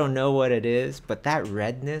 I don't know what it is, but that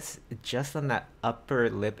redness just on that upper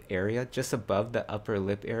lip area, just above the upper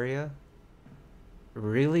lip area,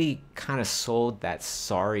 really kind of sold that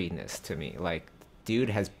sorriness to me. Like, dude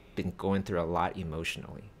has been going through a lot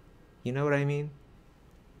emotionally. You know what I mean?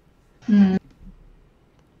 Mm.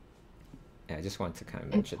 Yeah, I just wanted to kind of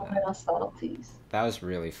It's mention the that. little subtleties. That was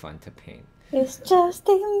really fun to paint. It's just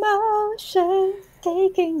emotion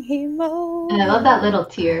taking him over. And I love that little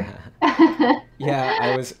tear. Yeah,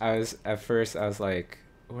 I was at first I was like,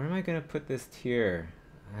 where am I gonna put this tear?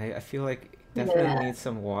 I feel like definitely Yeah. needs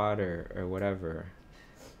some water or whatever.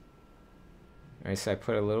 Alright, so I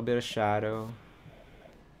put a little bit of shadow.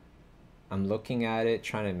 I'm looking at it,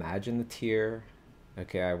 trying to imagine the tear.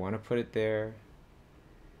 Okay, I want to put it there.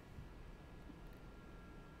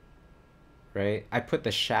 Right? I put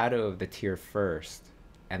the shadow of the tear first,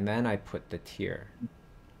 and then I put the tear.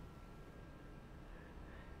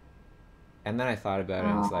 And then I thought about it,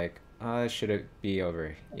 and it's like, should it be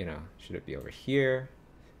over, you know, should it be over here?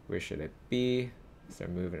 Where should it be? Start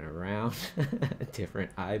moving around.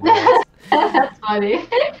 Different eyeballs. That's funny.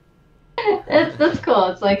 That's cool.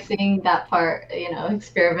 It's like seeing that part, you know,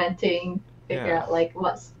 experimenting, figure Yeah. out like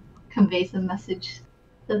what conveys the message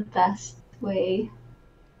the best way.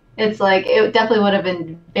 It's like it definitely would have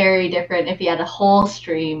been very different if he had a whole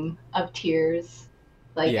stream of tears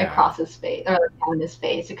like Yeah. across his face or like down his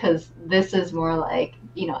face, because this is more like,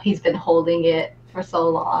 you know, he's been holding it for so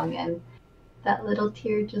long and that little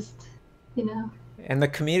tear just, you know. And the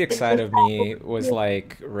comedic side of me was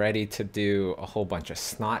like ready to do a whole bunch of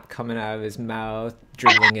snot coming out of his mouth,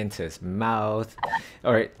 dribbling into his mouth,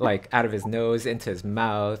 or like out of his nose into his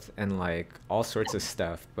mouth, and like all sorts of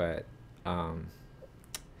stuff. But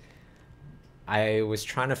I was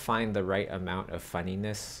trying to find the right amount of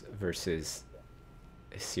funniness versus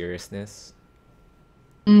seriousness.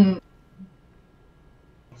 It's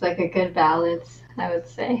like a good balance, I would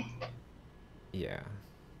say. Yeah.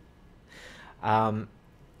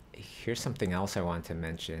 Here's something else I want to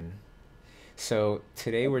mention. So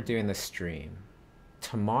today we're doing the stream.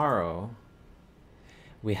 Tomorrow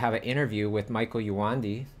we have an interview with Michael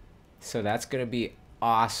Uwandi. So that's going to be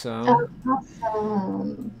awesome.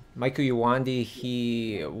 Awesome. Michael Uwandi,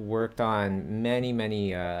 he worked on many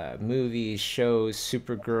movies, shows,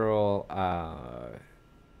 Supergirl,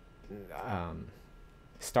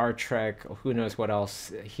 Star Trek, who knows what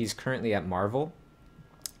else. He's currently at Marvel.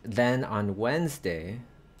 Then on Wednesday,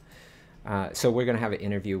 so we're going to have an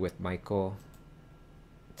interview with Michael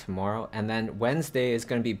tomorrow. And then Wednesday is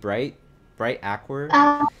going to be Bright Ackworth.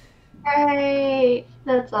 Oh, great.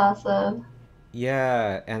 That's awesome.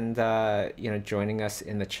 Yeah, and you know, joining us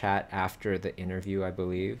in the chat after the interview, I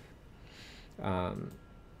believe.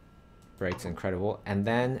 Bright's incredible. And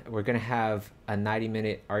then we're going to have a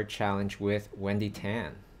 90-minute art challenge with Wendy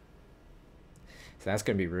Tan. So that's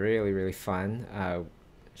going to be really fun.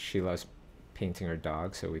 She loves painting her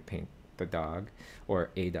dog, so we paint the dog,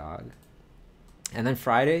 or a dog. And then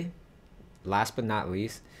Friday, last but not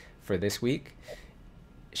least, for this week,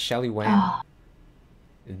 Shelley Wang. Oh,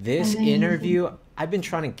 This amazing. interview, I've been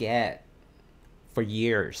trying to get for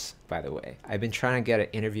years, by the way. I've been trying to get an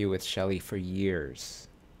interview with Shelley for years.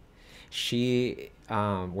 She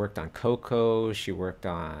worked on Coco. She worked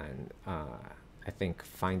on, I think,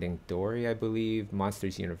 Finding Dory, I believe,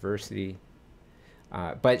 Monsters University.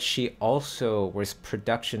 But she also was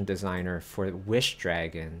production designer for Wish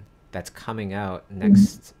Dragon that's coming out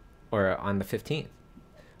next or on the 15th.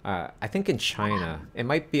 I think in China. It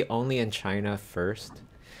might be only in China first,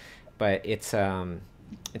 but it's an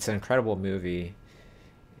incredible movie,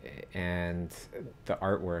 and the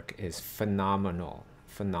artwork is phenomenal.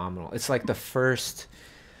 Phenomenal. It's like the first,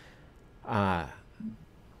 well,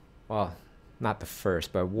 not the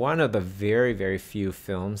first, but one of the very, very few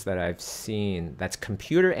films that I've seen that's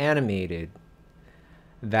computer animated,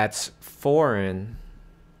 that's foreign,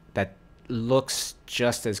 that looks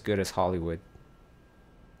just as good as Hollywood.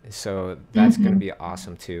 So that's going to be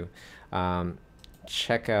awesome too.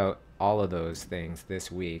 Check out all of those things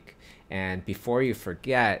this week. And before you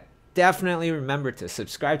forget, definitely remember to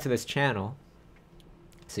subscribe to this channel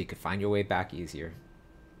so you can find your way back easier.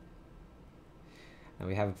 And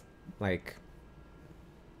we have, like,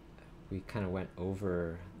 we kind of went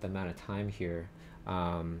over the amount of time here.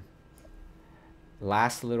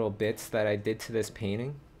 Last little bits that I did to this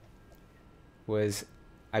painting was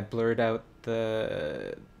I blurred out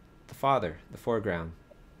the father, the foreground,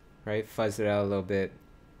 right? Fuzzed it out a little bit,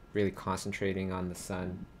 really concentrating on the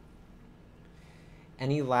sun.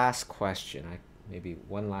 Any last question? Maybe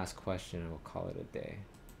one last question and we'll call it a day.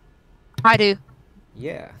 I do.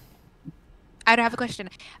 Yeah. I don't have a question.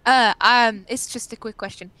 It's just a quick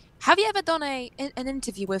question. Have you ever done an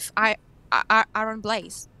interview with Aaron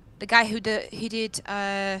Blaise, the guy who did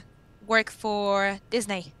work for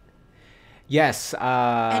Disney? Yes.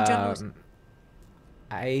 And John Lewis.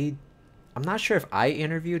 I'm not sure if I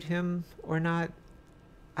interviewed him or not.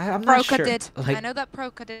 I'm not Proca sure. did. Like, I know that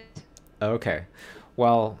Proca did. Okay.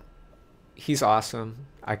 Well, he's awesome.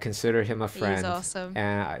 I consider him a friend. He's awesome.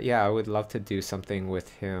 And yeah, I would love to do something with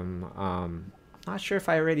him. I'm not sure if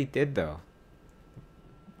I already did though.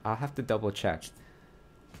 I'll have to double check.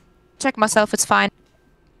 Check myself, it's fine.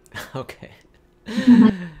 Okay.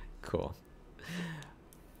 Cool.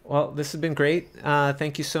 Well, this has been great.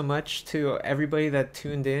 Thank you so much to everybody that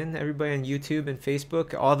tuned in, everybody on YouTube and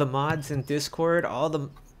Facebook, all the mods in Discord, all the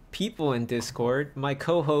people in Discord, my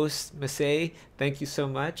co-host Masae, thank you so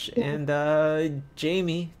much, and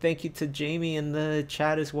Jamie, thank you to Jamie in the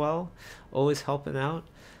chat as well, always helping out.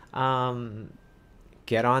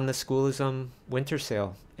 Get on the Schoolism winter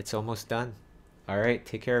sale. It's almost done. All right,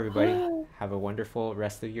 take care, everybody. Have a wonderful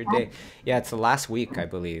rest of your day. Yeah, it's the last week, I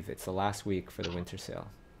believe. It's the last week for the winter sale.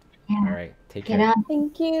 All right, take care.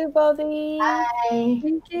 Thank you, Bobby. Bye. Thank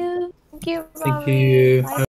you. Thank you, Bobby. Thank you. Bye.